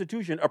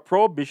constitution a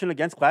prohibition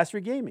against Class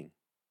 3 gaming.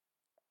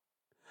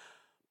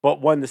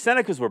 But when the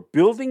Senecas were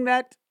building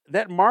that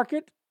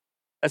market,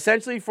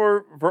 essentially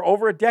for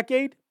over a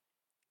decade,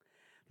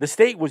 the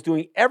state was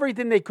doing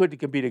everything they could to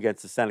compete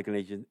against the Seneca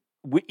Nation,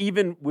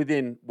 even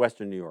within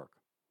Western New York,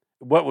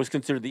 what was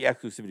considered the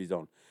exclusivity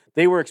zone.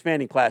 They were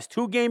expanding Class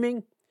 2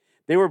 gaming.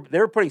 They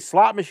were putting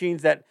slot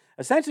machines that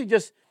essentially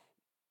just,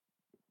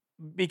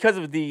 because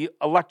of the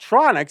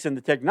electronics and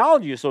the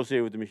technology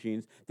associated with the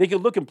machines, they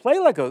could look and play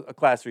like a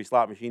Class 3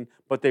 slot machine,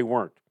 but they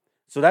weren't.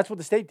 So that's what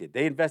the state did.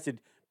 They invested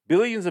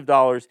billions of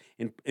dollars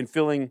in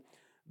filling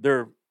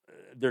their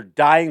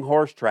dying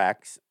horse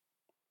tracks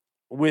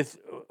with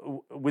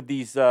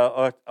these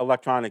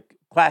electronic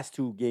Class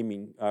 2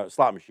 gaming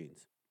slot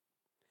machines.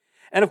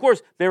 And of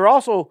course, they were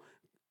also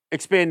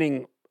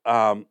expanding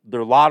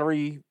their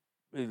lottery,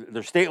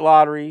 their state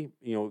lottery,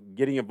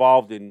 getting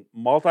involved in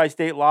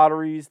multi-state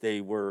lotteries.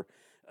 They were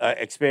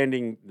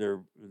expanding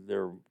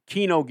their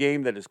Keno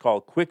game that is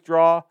called Quick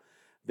Draw.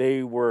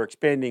 They were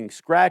expanding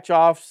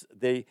scratch-offs.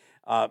 They,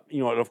 and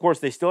of course,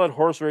 they still had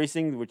horse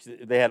racing, which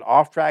they had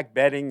off-track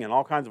betting and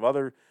all kinds of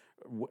other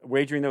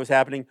wagering that was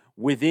happening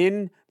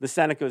within the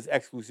Seneca's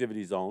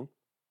exclusivity zone.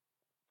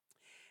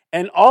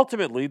 And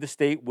ultimately, the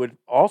state would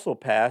also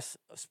pass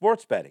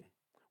sports betting,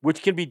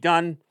 which can be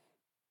done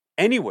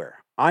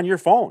anywhere on your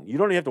phone. You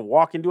don't even have to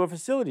walk into a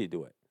facility to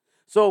do it.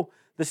 So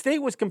the state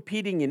was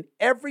competing in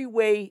every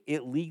way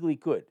it legally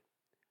could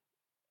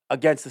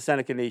against the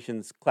Seneca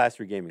Nation's Class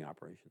 3 gaming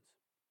operations.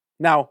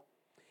 Now,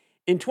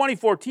 in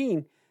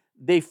 2014,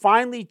 they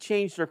finally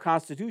changed their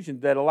constitution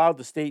that allowed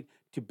the state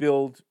to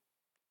build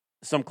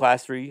some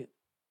Class 3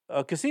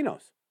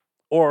 casinos,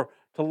 or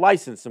to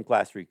license some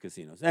Class 3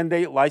 casinos. And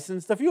they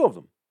licensed a few of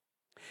them.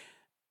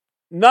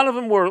 None of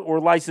them were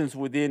licensed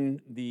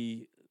within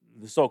the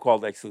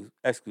so-called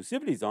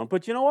exclusivity zone.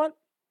 But you know what?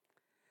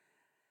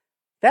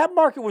 That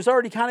market was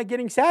already kind of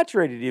getting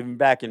saturated even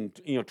back in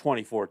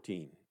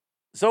 2014.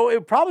 So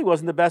it probably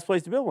wasn't the best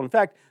place to build one. In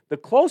fact, the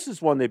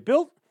closest one they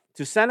built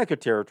to Seneca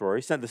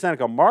territory, the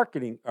Seneca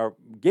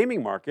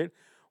gaming market,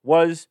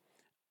 was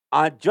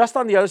just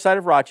on the other side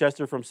of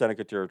Rochester from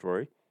Seneca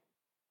territory,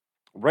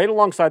 right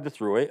alongside the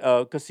thruway,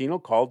 a casino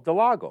called Del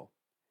Lago.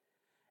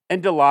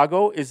 And Del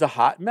Lago is a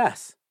hot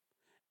mess.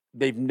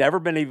 They've never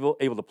been able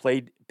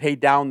to pay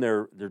down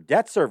their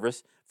debt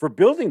service for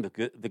building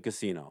the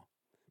casino.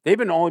 They've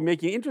been only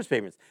making interest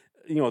payments.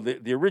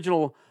 The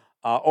original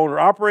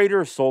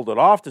owner-operator sold it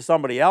off to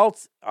somebody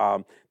else.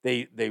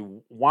 They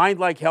whined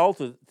like hell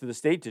to the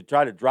state to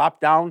try to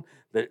drop down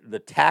the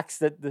tax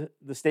that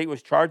the state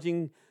was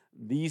charging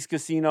these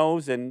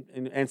casinos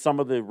and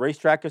some of the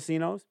racetrack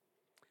casinos.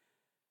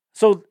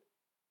 So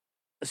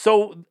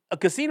a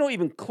casino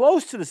even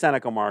close to the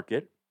Seneca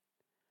market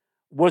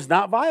was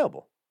not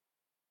viable.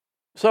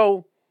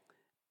 So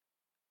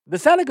the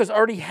Senecas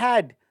already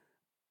had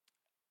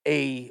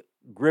a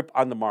grip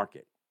on the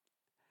market.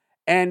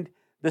 And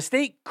the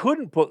state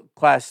couldn't put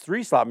Class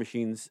 3 slot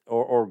machines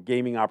or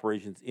gaming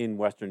operations in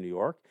Western New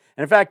York.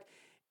 And in fact,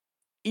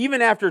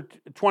 even after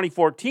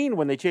 2014,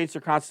 when they changed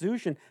their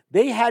constitution,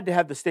 they had to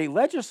have the state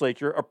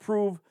legislature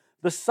approve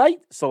the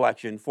site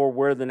selection for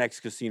where the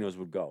next casinos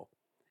would go.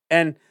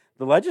 And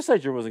the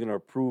legislature wasn't going to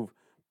approve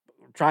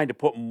trying to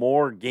put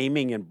more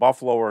gaming in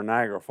Buffalo or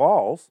Niagara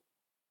Falls.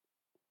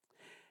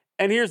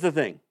 And here's the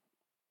thing.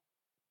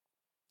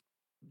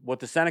 What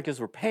the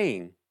Senecas were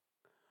paying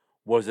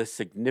was a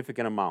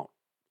significant amount.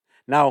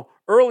 Now,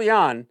 early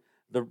on,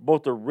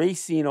 both the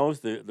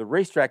racinos, the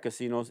racetrack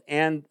casinos,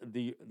 and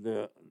the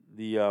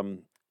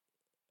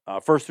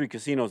first three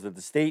casinos that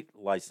the state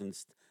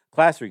licensed,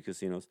 Class 3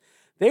 casinos,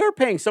 they were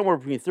paying somewhere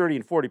between 30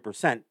 and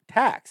 40%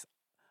 tax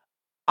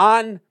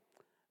on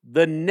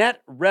the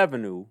net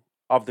revenue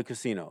of the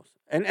casinos.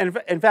 And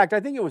in fact, I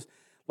think it was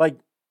like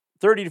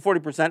 30 to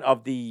 40%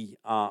 of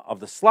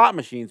the slot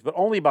machines, but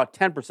only about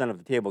 10% of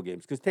the table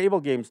games, because table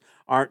games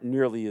aren't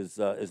nearly as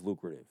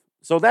lucrative.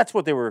 So that's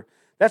what they were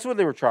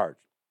charged.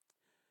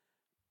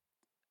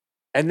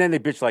 And then they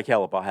bitched like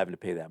hell about having to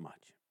pay that much.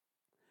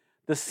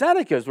 The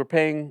Senecas were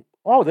paying,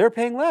 they're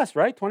paying less,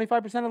 right?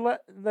 25% of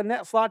the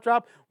net slot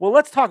drop. Well,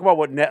 let's talk about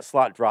what net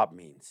slot drop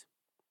means.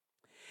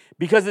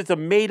 Because it's a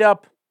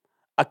made-up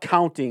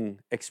accounting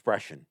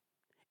expression.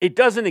 It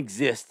doesn't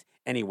exist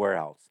anywhere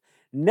else.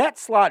 Net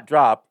slot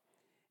drop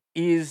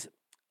is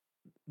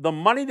the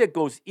money that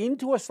goes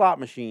into a slot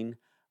machine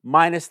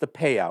minus the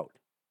payout.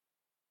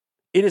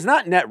 It is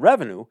not net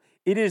revenue,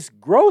 it is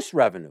gross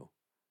revenue.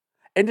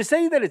 And to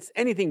say that it's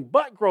anything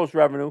but gross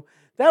revenue,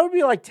 that would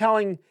be like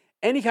telling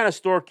any kind of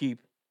storekeep,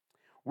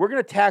 we're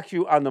going to tax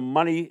you on the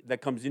money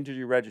that comes into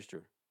your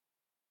register.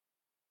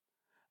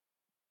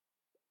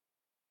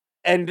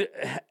 And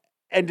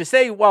to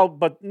say, well,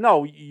 but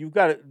no, you've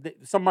got to,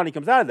 some money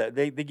comes out of that.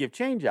 They give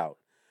change out.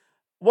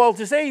 Well,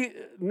 to say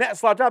net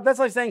slot drop, that's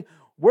like saying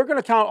we're going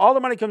to count all the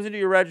money comes into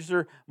your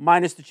register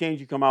minus the change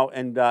you come out,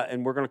 and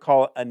we're going to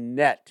call it a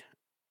net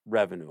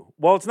revenue.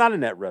 Well, it's not a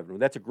net revenue.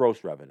 That's a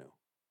gross revenue.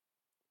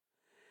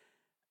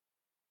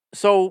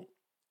 So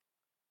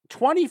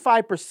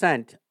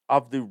 25%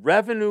 of the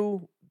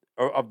revenue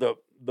or of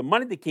the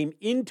money that came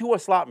into a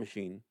slot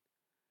machine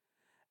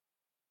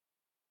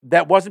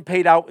that wasn't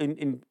paid out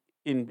in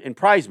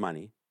prize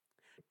money,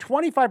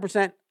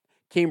 25%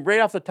 came right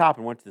off the top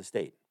and went to the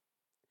state.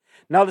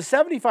 Now, the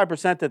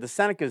 75% that the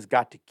Senecas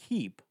got to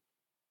keep,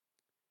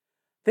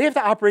 they have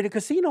to operate a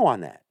casino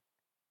on that.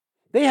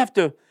 They have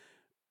to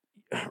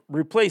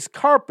replace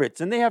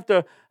carpets, and they have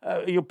to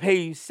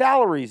pay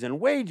salaries and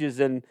wages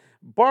and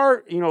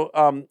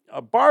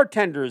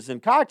bartenders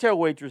and cocktail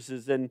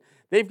waitresses, and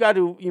they've got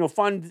to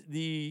fund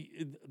the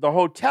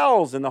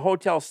hotels and the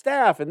hotel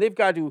staff, and they've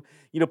got to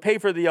pay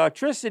for the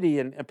electricity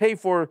and pay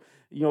for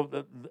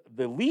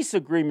the lease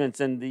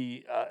agreements and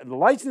the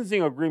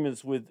licensing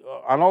agreements with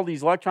on all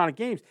these electronic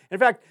games. In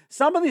fact,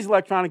 some of these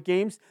electronic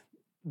games,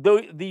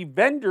 the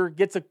vendor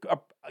gets a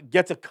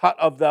cut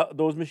of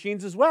those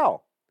machines as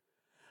well,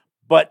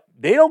 but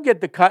they don't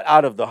get the cut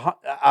out of the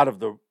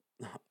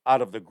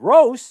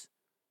gross,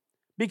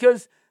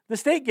 because the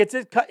state gets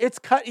it's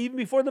cut even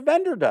before the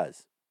vendor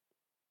does.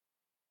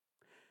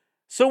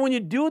 So when you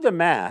do the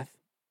math,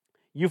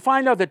 you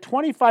find out that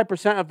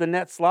 25% of the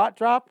net slot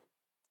drop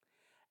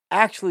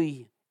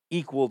actually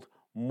equaled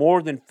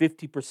more than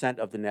 50%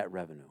 of the net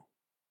revenue.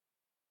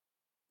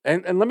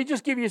 And let me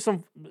just give you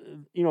some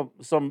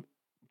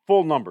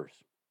full numbers.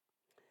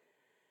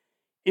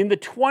 In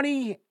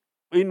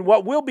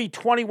what will be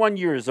 21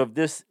 years of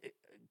this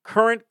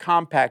current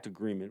compact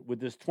agreement with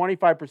this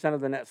 25%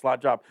 of the net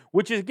slot drop,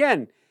 which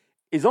again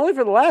is only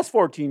for the last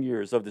 14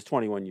 years of this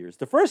 21 years.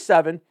 The first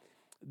 7,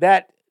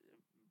 that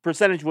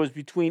percentage was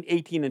between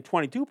 18 and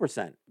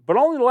 22%, but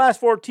only the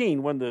last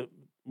 14, when the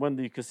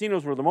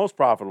casinos were the most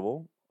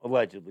profitable,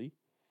 allegedly,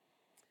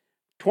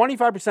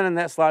 25% of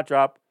that slot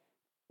drop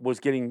was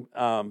getting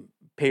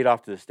paid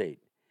off to the state.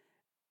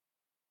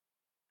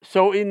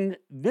 So in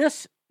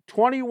this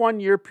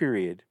 21-year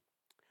period,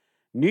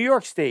 New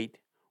York State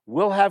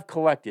will have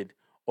collected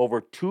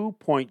over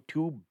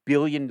 $2.2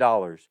 billion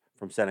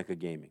from Seneca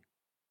Gaming,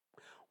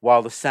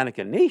 while the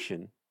Seneca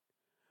Nation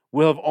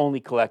will have only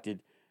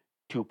collected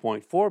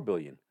 $2.4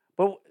 billion.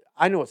 But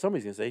I know what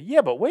somebody's going to say.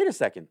 Yeah, but wait a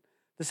second.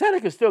 The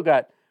Seneca still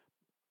got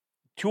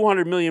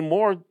 $200 million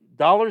more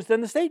dollars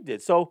than the state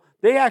did. So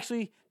they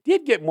actually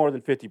did get more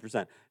than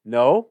 50%.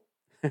 No,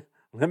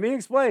 let me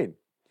explain.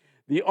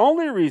 The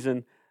only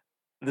reason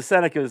the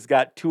Senecas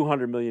got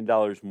 $200 million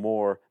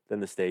more than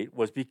the state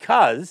was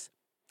because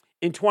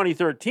in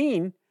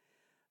 2013,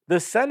 the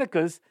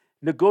Senecas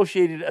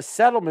negotiated a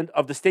settlement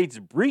of the state's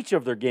breach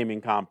of their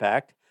gaming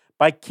compact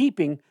by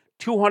keeping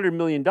 $200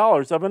 million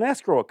of an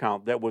escrow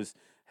account that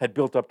had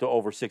built up to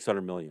over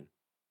 $600 million.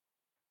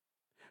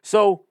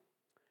 So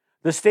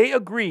the state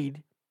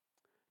agreed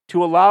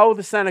to allow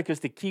the Senecas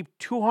to keep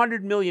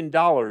 $200 million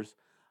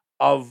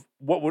of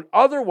what would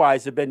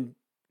otherwise have been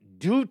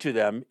due to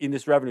them in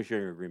this revenue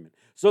sharing agreement.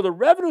 So the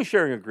revenue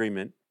sharing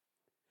agreement,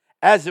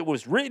 as it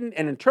was written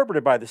and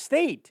interpreted by the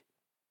state,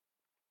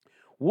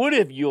 would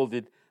have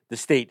yielded the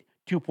state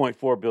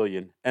 $2.4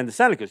 billion and the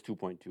Senecas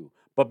 $2.2.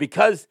 But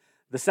because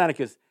the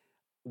Senecas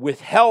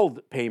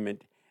withheld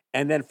payment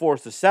and then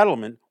forced a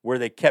settlement where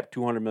they kept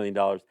 $200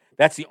 million,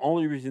 that's the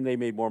only reason they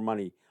made more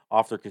money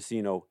off their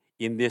casino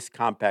in this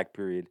compact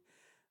period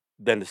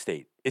than the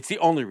state. It's the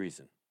only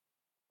reason.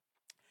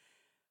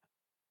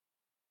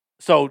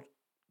 So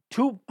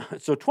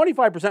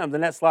 25% of the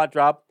net slot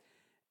drop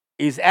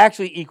is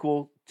actually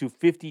equal to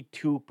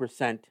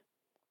 52%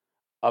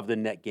 of the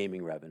net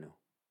gaming revenue.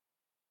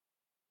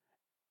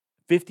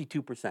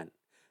 52%.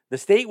 The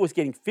state was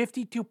getting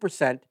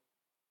 52%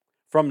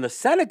 from the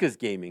Senecas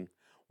gaming,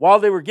 while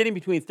they were getting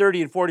between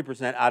 30 and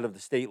 40% out of the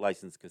state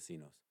licensed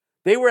casinos.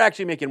 They were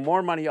actually making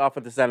more money off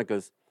of the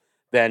Senecas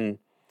than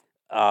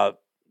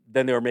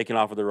they were making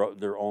off of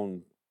their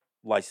own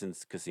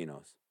licensed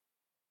casinos.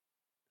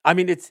 I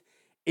mean, it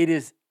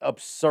is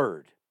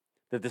absurd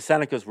that the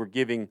Senecas were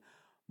giving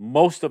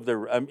most of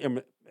their,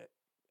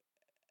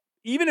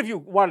 even if you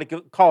wanted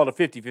to call it a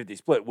 50-50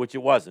 split, which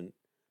it wasn't,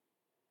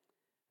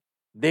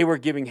 they were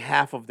giving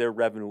half of their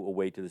revenue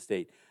away to the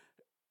state.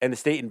 And the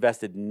state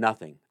invested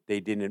nothing. They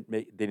didn't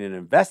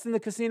invest in the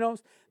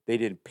casinos. They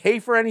didn't pay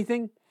for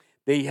anything.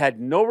 They had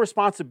no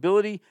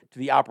responsibility to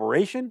the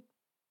operation.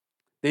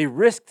 They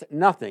risked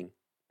nothing,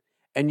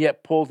 and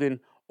yet pulled in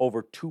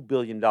over $2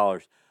 billion,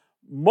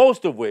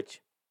 most of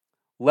which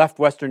left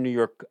Western New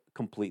York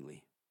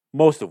completely.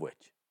 Most of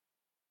which.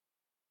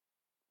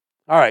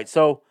 All right,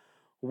 so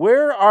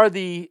where are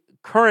the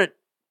current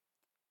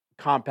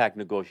compact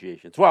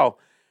negotiations? Well,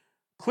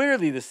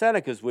 clearly the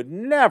Senecas would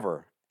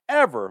never,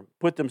 ever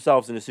put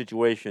themselves in a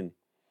situation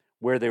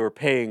where they were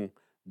paying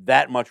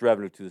that much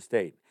revenue to the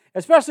state,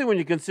 especially when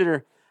you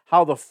consider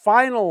how the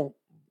final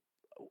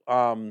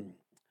amount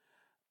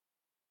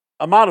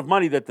of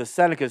money that the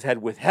Senecas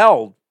had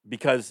withheld,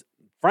 because,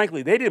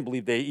 frankly, they didn't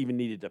believe they even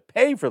needed to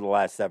pay for the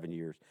last 7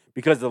 years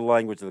because of the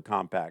language of the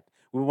compact.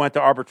 We went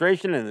to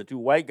arbitration, and the two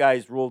white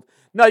guys ruled,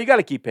 no, you got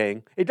to keep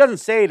paying. It doesn't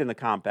say it in the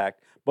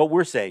compact, but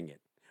we're saying it.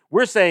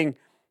 We're saying,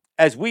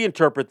 as we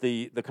interpret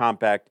the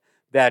compact,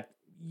 that,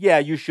 yeah,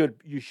 you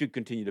should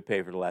continue to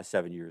pay for the last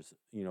 7 years,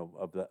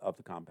 of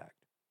the compact.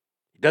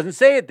 It doesn't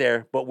say it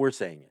there, but we're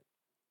saying it.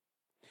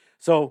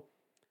 So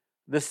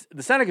the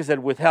Senecas had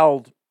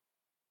withheld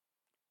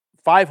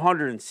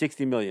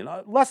 $560 million,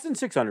 less than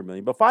 $600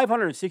 million, but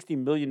 $560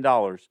 million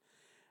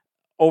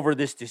over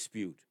this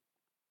dispute.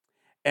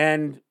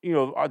 And,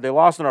 they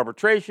lost an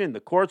arbitration.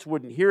 The courts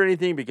wouldn't hear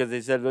anything because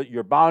they said that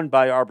you're bound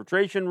by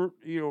arbitration,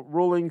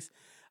 rulings.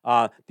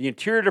 The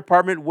Interior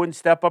Department wouldn't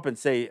step up and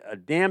say a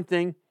damn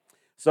thing.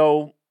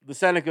 So the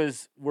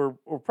Senecas were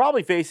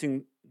probably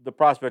facing the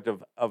prospect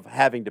of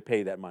having to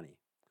pay that money.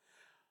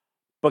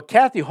 But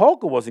Kathy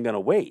Hochul wasn't going to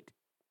wait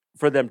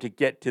for them to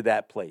get to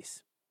that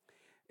place.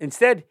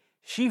 Instead,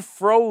 she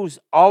froze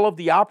all of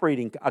the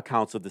operating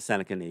accounts of the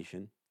Seneca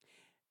Nation.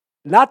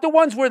 Not the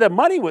ones where the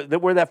money was,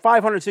 where that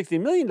 $560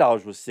 million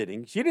was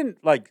sitting. She didn't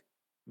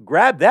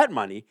grab that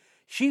money.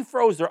 She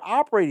froze their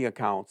operating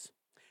accounts,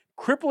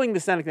 crippling the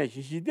Seneca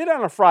Nation. She did it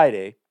on a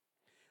Friday.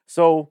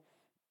 So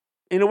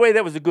in a way,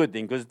 that was a good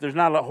thing because there's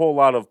not a whole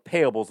lot of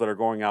payables that are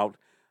going out.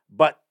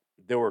 But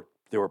there were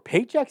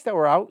paychecks that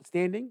were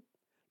outstanding.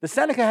 The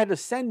Seneca had to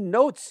send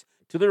notes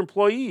to their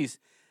employees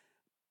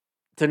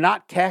to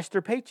not cash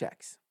their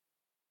paychecks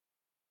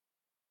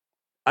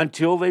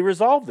until they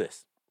resolved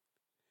this.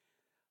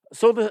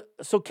 So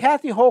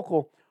Kathy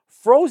Hochul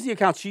froze the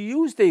accounts. She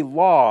used a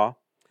law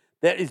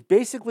that is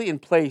basically in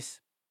place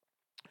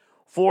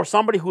for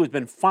somebody who has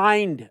been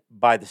fined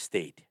by the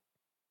state,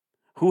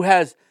 who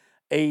has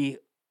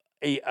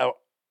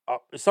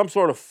some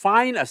sort of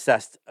fine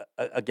assessed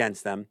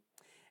against them,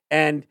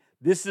 and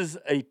this is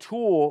a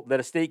tool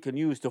that a state can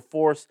use to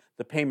force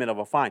the payment of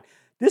a fine.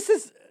 This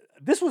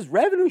was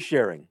revenue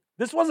sharing.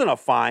 This wasn't a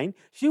fine.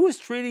 She was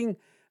treating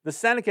the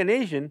Seneca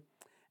Nation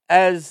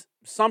as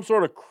some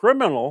sort of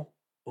criminal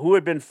who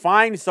had been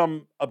fined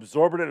some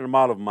exorbitant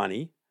amount of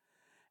money,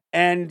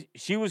 and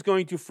she was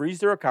going to freeze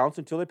their accounts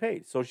until they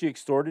paid. So she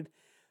extorted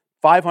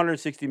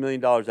 $560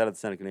 million out of the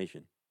Seneca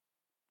Nation.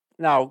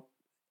 Now,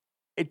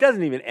 it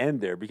doesn't even end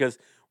there, because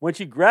when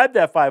she grabbed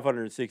that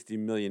 $560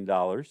 million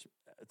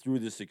through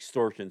this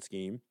extortion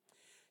scheme,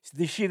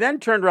 she then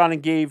turned around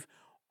and gave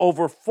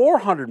over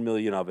 $400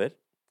 million of it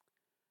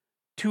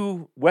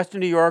to Western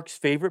New York's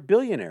favorite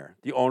billionaire,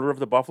 the owner of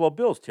the Buffalo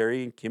Bills,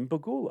 Terry and Kim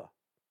Pegula.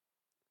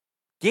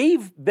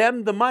 Gave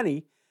them the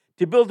money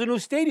to build a new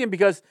stadium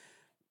because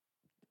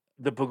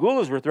the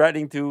Pegulas were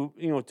threatening to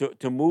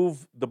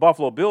move the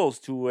Buffalo Bills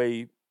to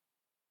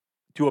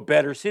a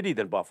better city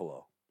than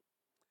Buffalo.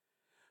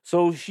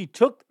 So she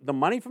took the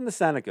money from the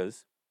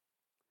Senecas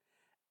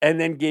and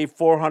then gave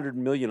 $400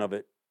 million of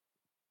it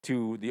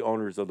to the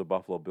owners of the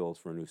Buffalo Bills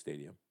for a new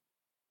stadium.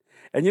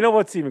 And you know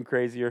what's even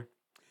crazier?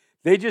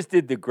 They just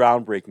did the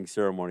groundbreaking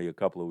ceremony a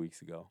couple of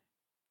weeks ago.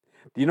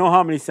 Do you know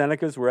how many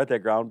Senecas were at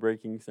that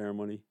groundbreaking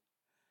ceremony?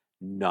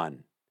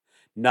 None.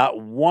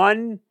 Not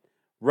one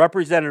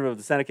representative of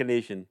the Seneca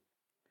Nation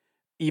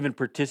even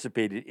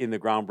participated in the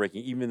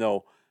groundbreaking, even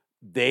though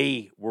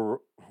they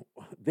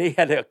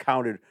had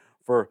accounted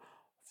for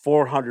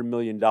 $400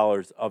 million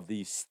of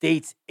the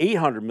state's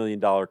 $800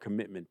 million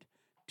commitment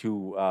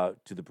to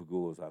the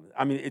Pegulas on it.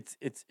 I mean,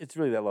 it's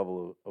really that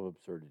level of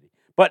absurdity.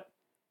 But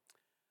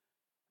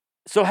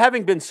so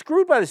having been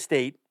screwed by the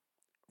state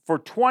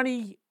for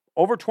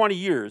over 20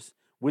 years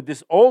with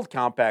this old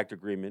compact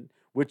agreement,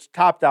 which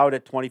topped out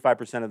at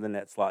 25% of the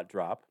net slot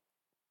drop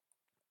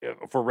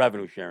for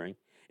revenue sharing,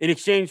 in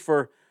exchange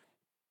for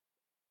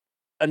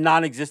a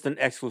non-existent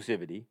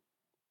exclusivity,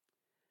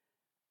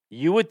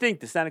 you would think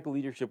the Seneca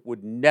leadership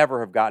would never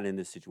have gotten in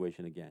this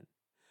situation again.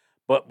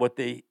 But what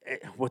they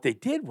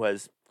did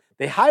was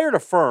they hired a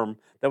firm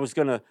that was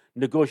going to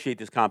negotiate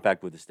this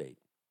compact with the state.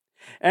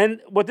 And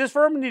what this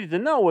firm needed to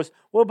know was,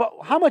 well, but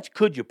how much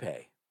could you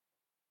pay?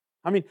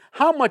 I mean,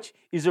 how much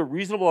is a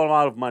reasonable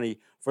amount of money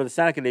for the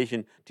Seneca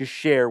Nation to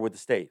share with the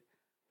state?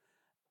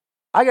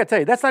 I got to tell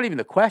you, that's not even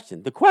the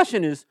question. The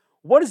question is,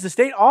 what is the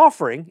state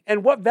offering,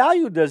 and what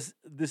value does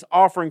this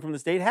offering from the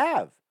state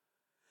have?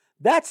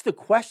 That's the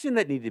question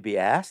that needed to be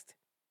asked.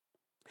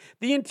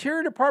 The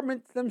Interior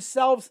Department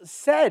themselves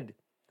said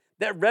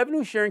that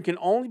revenue sharing can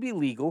only be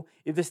legal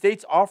if the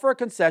states offer a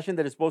concession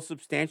that is both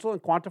substantial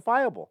and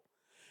quantifiable.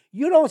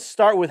 You don't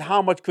start with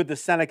how much could the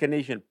Seneca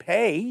Nation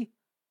pay.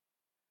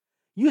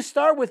 You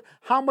start with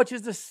how much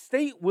is the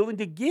state willing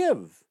to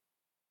give.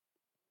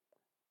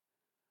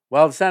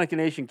 Well, the Seneca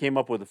Nation came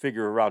up with a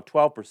figure around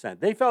 12%.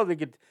 They felt they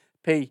could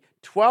pay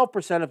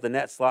 12% of the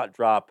net slot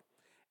drop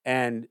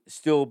and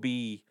still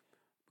be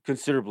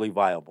considerably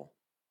viable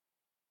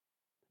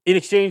in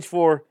exchange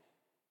for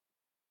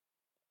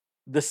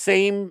the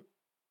same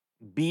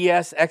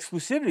BS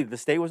exclusivity the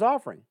state was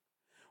offering,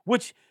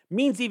 which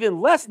means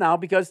even less now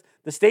because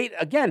the state,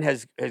 again,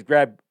 has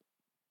grabbed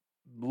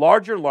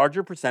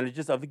larger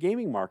percentages of the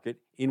gaming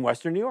market in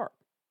Western New York.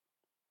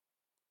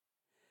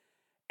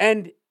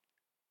 And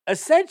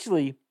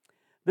essentially,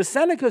 the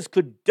Senecas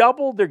could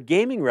double their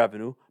gaming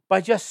revenue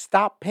by just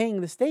stop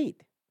paying the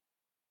state.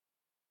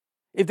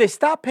 If they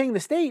stop paying the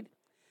state,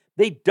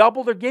 they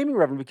double their gaming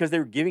revenue because they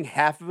were giving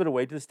half of it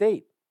away to the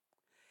state.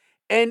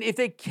 And if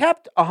they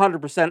kept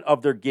 100%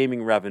 of their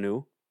gaming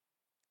revenue,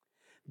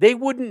 they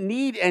wouldn't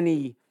need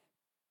any,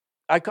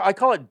 I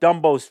call it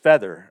Dumbo's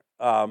feather.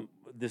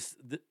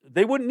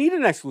 They wouldn't need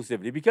an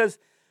exclusivity because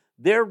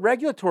their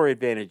regulatory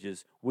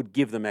advantages would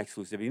give them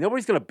exclusivity.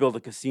 Nobody's going to build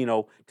a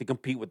casino to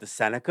compete with the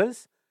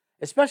Senecas,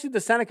 especially the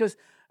Senecas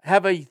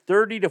have a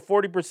 30 to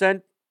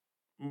 40%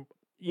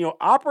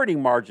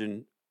 operating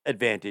margin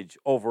advantage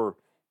over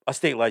a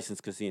state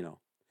licensed casino.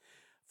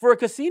 For a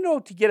casino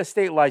to get a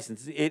state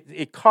license,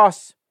 it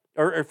costs,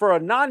 or for a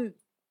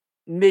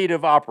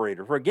non-native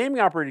operator, for a gaming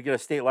operator to get a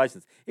state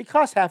license, it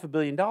costs $500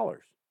 million.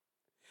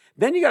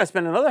 Then you got to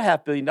spend another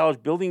 $500 million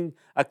building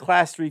a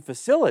Class 3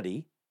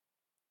 facility.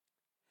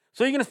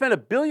 So you're going to spend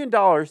 $1 billion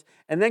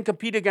and then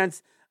compete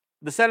against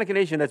the Seneca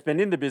Nation that's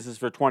been in the business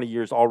for 20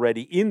 years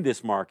already in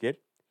this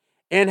market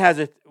and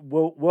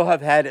will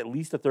have had at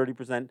least a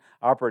 30%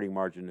 operating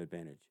margin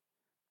advantage.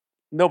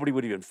 Nobody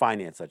would even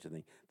finance such a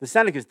thing. The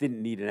Senecas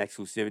didn't need an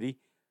exclusivity,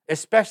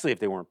 especially if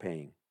they weren't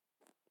paying.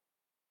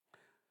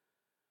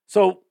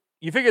 So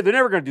you figure they're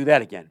never going to do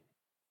that again.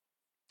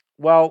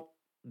 Well,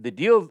 the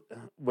deal,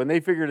 when they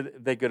figured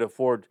they could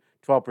afford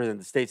 12%,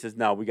 the state says,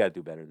 no, we got to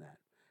do better than that.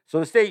 So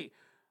the state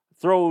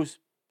throws,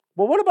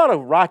 well, what about a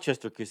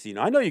Rochester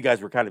casino? I know you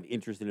guys were kind of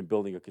interested in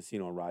building a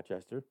casino in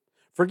Rochester.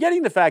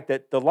 Forgetting the fact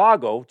that the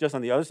Lago, just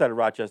on the other side of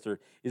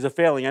Rochester, is a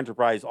failing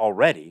enterprise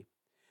already.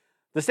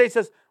 The state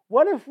says,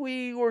 what if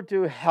we were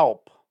to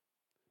help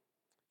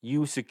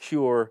you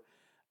secure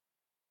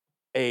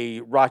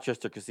a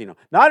Rochester casino?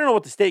 Now, I don't know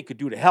what the state could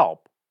do to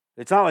help.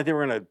 It's not like they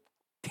were going to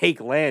take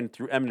land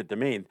through eminent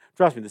domain.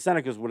 Trust me, the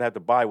Senecas would have to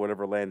buy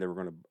whatever land they were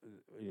going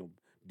to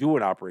do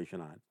an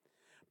operation on.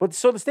 But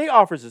so the state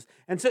offers this,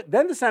 and so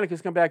then the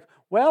Senecas come back,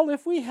 well,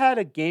 if we had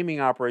a gaming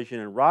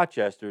operation in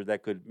Rochester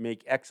that could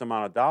make X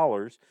amount of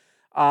dollars,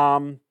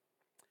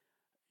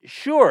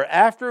 sure,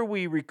 after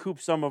we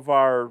recoup some of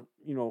our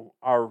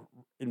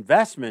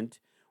investment,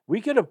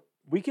 we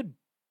could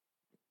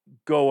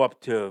go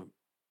up to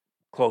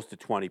close to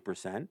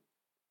 20%,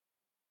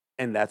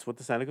 and that's what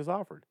the Senecas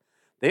offered.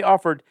 They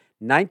offered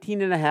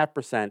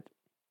 19.5%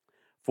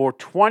 for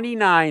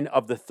 29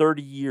 of the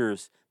 30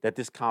 years that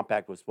this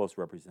compact was supposed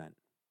to represent.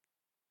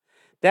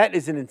 That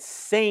is an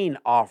insane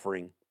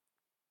offering.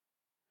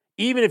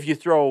 Even if you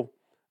throw,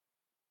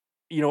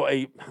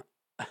 a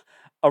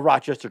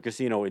Rochester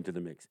casino into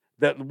the mix,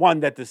 the one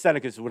that the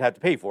Senecas would have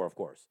to pay for, of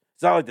course.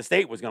 It's not like the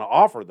state was going to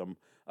offer them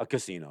a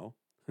casino.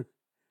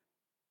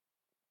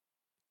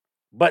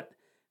 But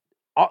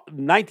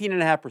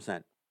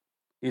 19.5%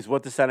 is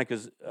what the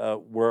Senecas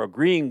were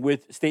agreeing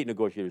with state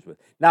negotiators with.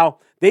 Now,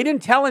 they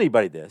didn't tell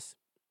anybody this.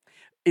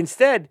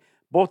 Instead,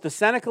 both the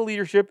Seneca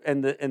leadership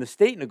and the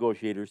state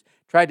negotiators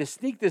tried to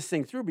sneak this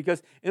thing through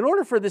because in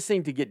order for this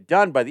thing to get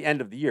done by the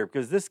end of the year,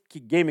 because this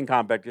gaming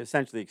compact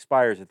essentially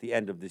expires at the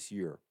end of this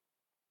year,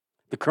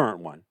 the current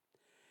one.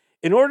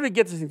 In order to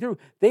get this thing through,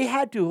 they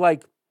had to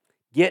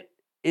get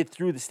it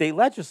through the state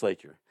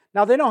legislature.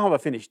 Now, they don't have a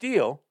finished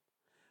deal,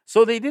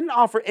 so they didn't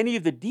offer any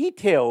of the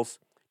details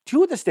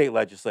to the state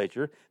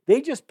legislature. They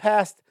just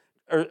passed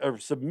or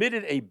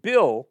submitted a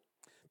bill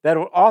that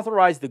would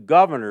authorize the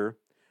governor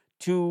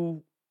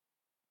to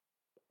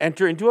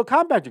enter into a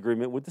compact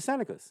agreement with the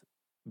Senecas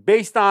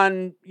based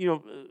on,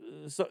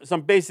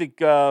 some basic,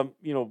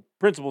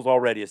 principles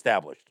already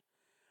established.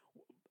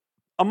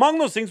 Among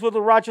those things was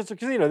the Rochester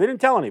Casino. They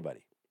didn't tell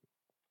anybody.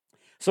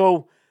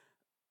 So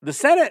the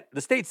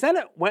state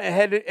Senate went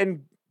ahead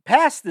and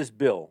passed this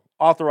bill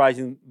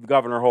authorizing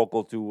Governor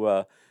Hochul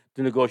to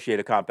negotiate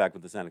a compact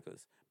with the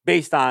Senecas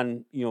based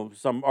on,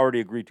 some already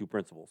agreed to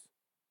principles.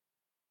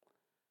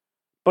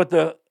 But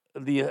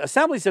the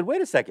assembly said, wait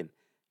a second,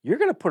 you're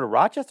going to put a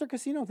Rochester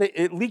casino?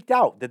 It leaked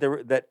out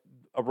that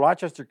a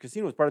Rochester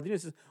casino was part of the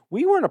deal.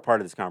 We weren't a part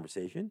of this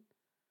conversation.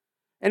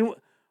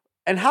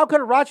 And how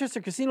could a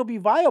Rochester casino be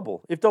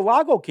viable if the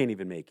Lago can't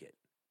even make it?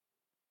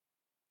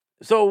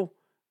 So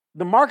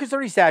the market's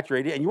already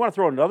saturated, and you want to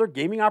throw another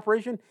gaming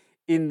operation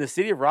in the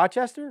city of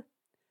Rochester?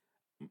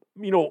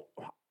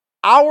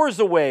 Hours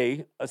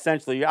away,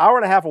 essentially, an hour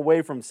and a half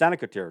away from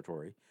Seneca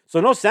territory.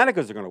 So no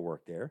Senecas are going to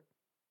work there.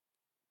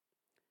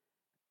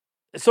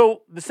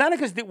 So the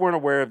Senecas weren't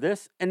aware of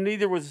this, and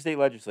neither was the state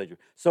legislature.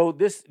 So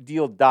this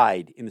deal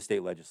died in the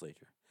state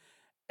legislature.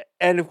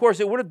 And, of course,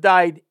 it would have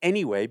died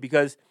anyway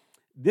because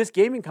this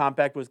gaming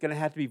compact was going to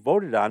have to be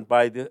voted on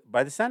by the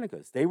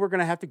Senecas. They were going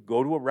to have to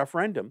go to a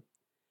referendum,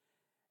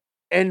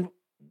 and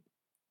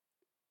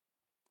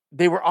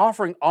they were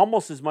offering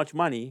almost as much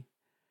money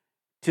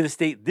to the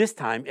state this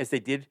time as they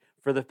did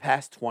for the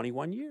past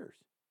 21 years.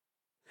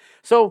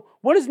 So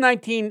what is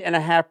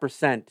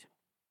 19.5%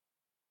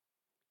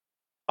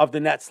 of the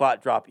net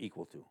slot drop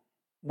equal to?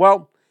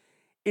 Well,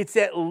 it's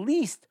at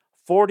least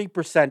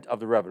 40% of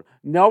the revenue.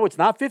 No, it's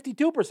not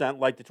 52%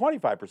 like the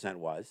 25%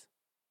 was,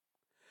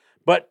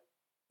 but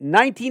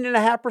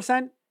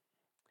 19.5%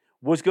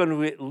 was going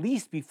to at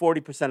least be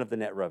 40% of the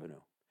net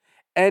revenue.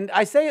 And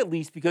I say at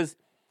least because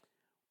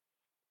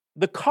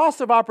the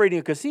cost of operating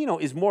a casino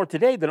is more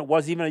today than it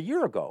was even a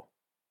year ago.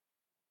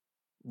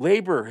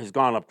 Labor has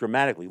gone up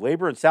dramatically.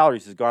 Labor and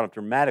salaries has gone up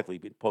dramatically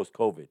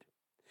post-COVID.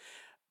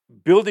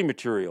 Building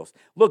materials.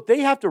 Look, they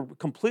have to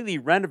completely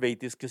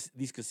renovate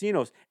these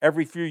casinos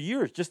every few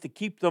years just to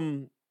keep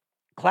them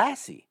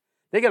classy.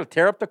 They got to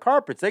tear up the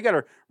carpets. They got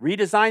to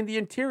redesign the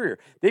interior.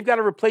 They've got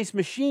to replace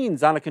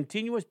machines on a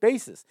continuous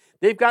basis.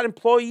 They've got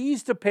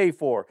employees to pay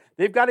for.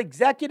 They've got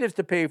executives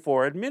to pay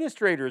for,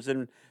 administrators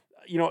and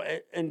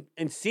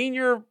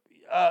senior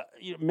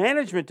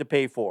management to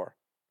pay for.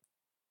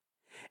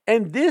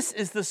 And this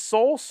is the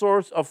sole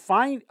source of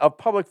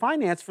public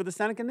finance for the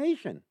Seneca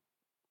Nation.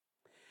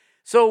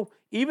 So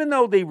even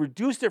though they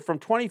reduced it from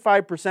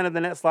 25% of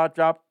the net slot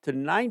drop to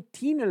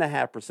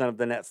 19.5% of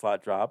the net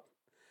slot drop,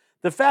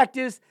 the fact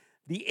is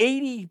the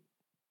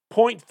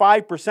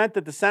 80.5%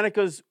 that the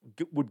Senecas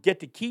would get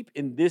to keep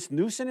in this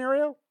new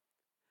scenario,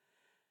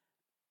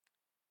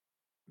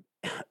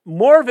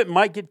 more of it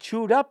might get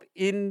chewed up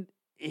in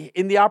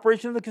the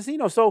operation of the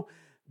casino. So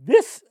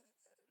this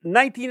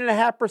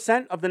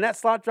 19.5% of the net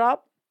slot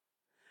drop,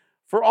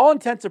 for all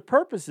intents and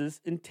purposes,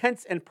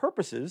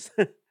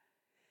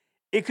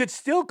 it could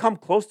still come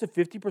close to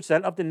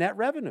 50% of the net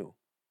revenue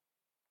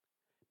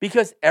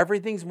because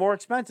everything's more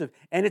expensive,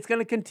 and it's going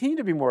to continue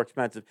to be more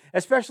expensive,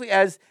 especially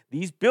as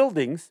these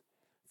buildings,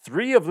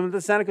 3 of them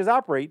that the Senecas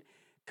operate,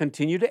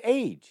 continue to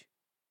age.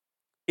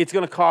 It's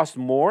going to cost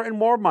more and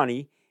more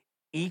money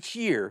each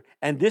year,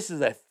 and this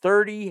is a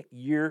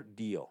 30-year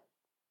deal.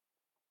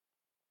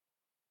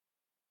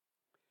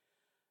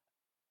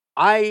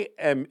 I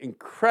am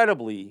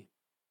incredibly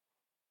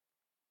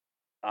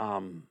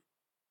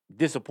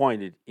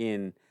disappointed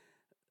in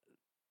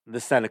the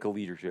Seneca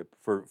leadership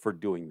for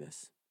doing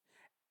this.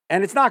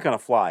 And it's not going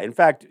to fly. In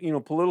fact,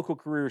 political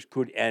careers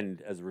could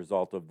end as a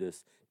result of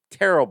this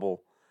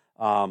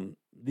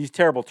these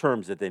terrible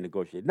terms that they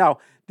negotiated. Now,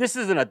 this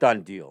isn't a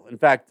done deal. In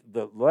fact,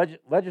 the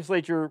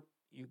legislature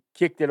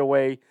kicked it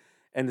away,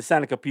 and the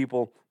Seneca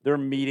people, they've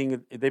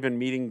been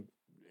meeting,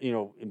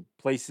 in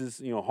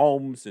places,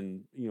 homes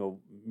and,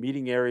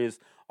 meeting areas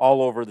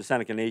all over the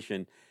Seneca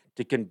Nation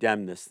to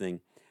condemn this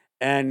thing.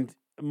 And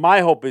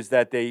my hope is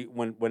that they,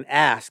 when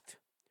asked,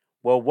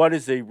 well, what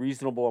is a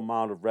reasonable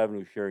amount of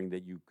revenue sharing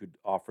that you could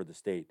offer the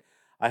state?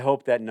 I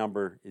hope that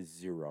number is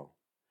 0,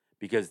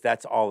 because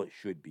that's all it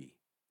should be.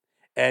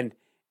 And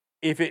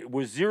if it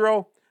was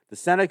 0, the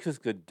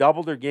Senecas could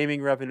double their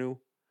gaming revenue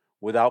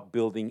without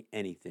building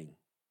anything,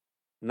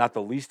 not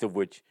the least of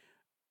which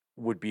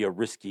would be a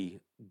risky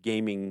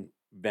gaming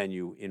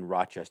venue in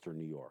Rochester,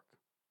 New York.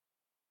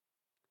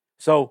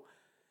 So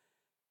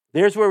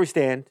there's where we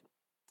stand.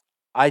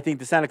 I think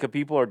the Seneca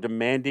people are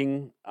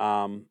demanding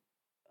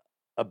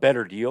a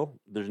better deal.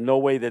 There's no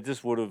way that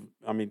this would have,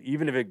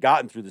 even if it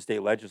gotten through the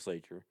state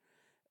legislature,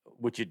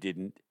 which it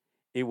didn't,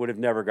 it would have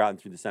never gotten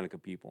through the Seneca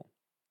people.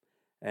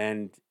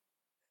 And,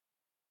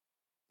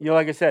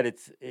 like I said,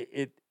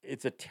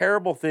 it's a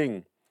terrible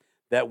thing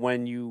that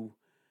when you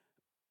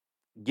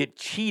get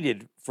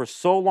cheated for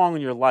so long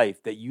in your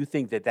life that you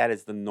think that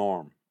is the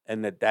norm.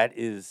 And that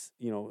is,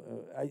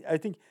 I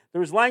think there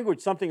was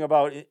language, something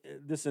about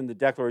this in the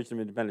Declaration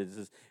of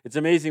Independence. It's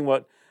amazing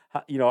what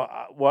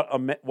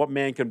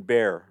man can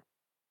bear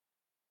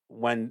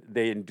when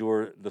they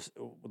endure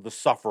the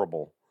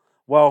sufferable.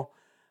 Well,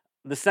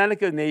 the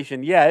Seneca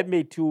Nation, it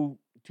made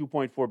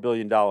 $2.4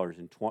 billion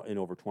in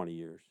over 20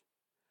 years,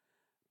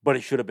 but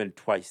it should have been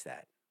twice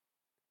that,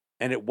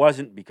 and it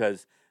wasn't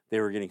because they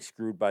were getting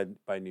screwed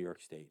by New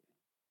York State.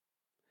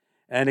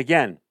 And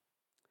again,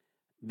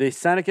 the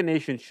Seneca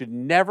Nation should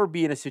never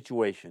be in a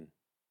situation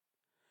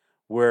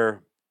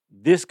where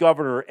this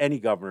governor or any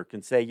governor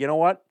can say, you know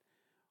what,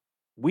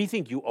 we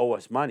think you owe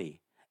us money,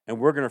 and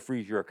we're going to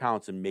freeze your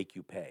accounts and make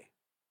you pay.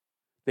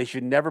 They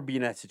should never be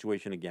in that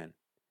situation again.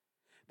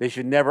 They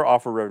should never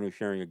offer revenue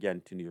sharing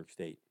again to New York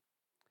State.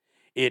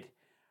 It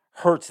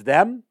hurts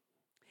them,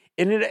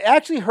 and it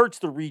actually hurts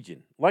the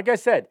region. Like I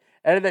said,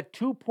 out of that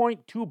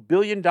 $2.2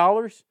 billion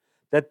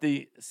that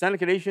the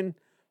Seneca Nation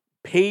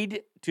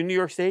paid to New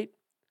York State,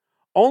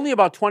 only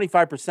about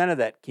 25% of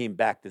that came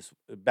back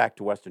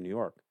to Western New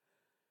York.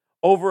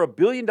 Over $1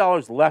 billion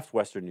left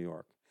Western New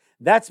York.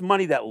 That's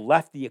money that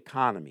left the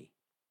economy.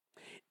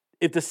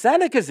 If the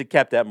Senecas had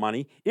kept that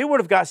money, it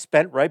would have got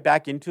spent right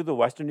back into the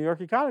Western New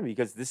York economy,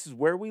 because this is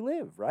where we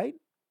live, right?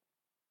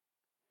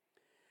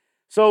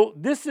 So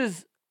this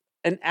is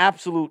an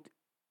absolute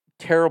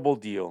terrible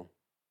deal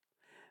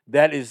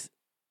that is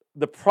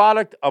the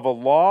product of a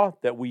law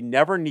that we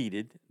never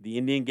needed, the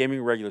Indian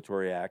Gaming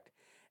Regulatory Act,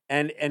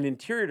 and an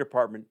Interior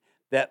Department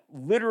that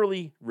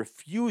literally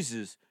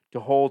refuses to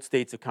hold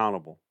states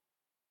accountable.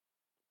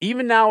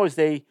 Even now, as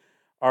they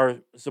are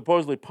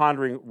supposedly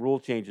pondering rule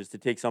changes to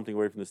take something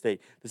away from the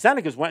state, the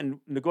Senecas went and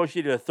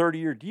negotiated a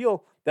 30-year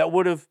deal that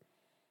would have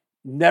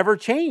never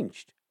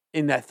changed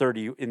in that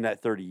 30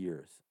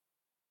 years.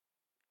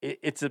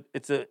 It's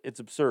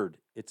absurd.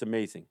 It's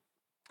amazing.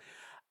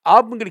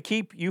 I'm going to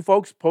keep you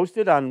folks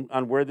posted on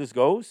where this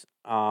goes,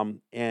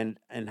 and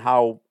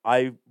how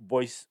I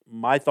voice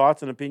my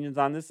thoughts and opinions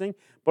on this thing,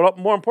 but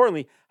more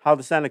importantly, how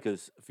the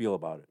Senecas feel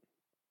about it.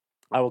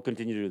 I will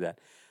continue to do that.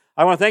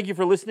 I want to thank you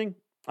for listening.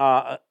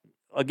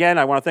 Again,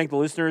 I want to thank the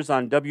listeners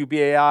on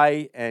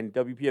WBAI and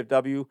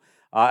WPFW.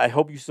 I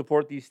hope you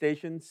support these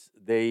stations.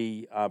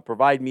 They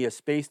provide me a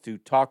space to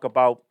talk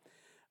about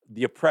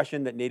the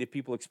oppression that Native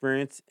people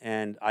experience,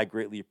 and I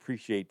greatly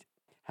appreciate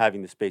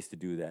having the space to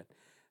do that.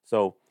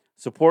 So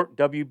support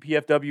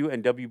WPFW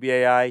and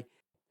WBAI.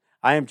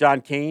 I am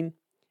John Kane,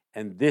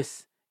 and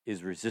this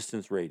is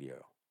Resistance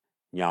Radio.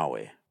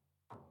 Yahweh.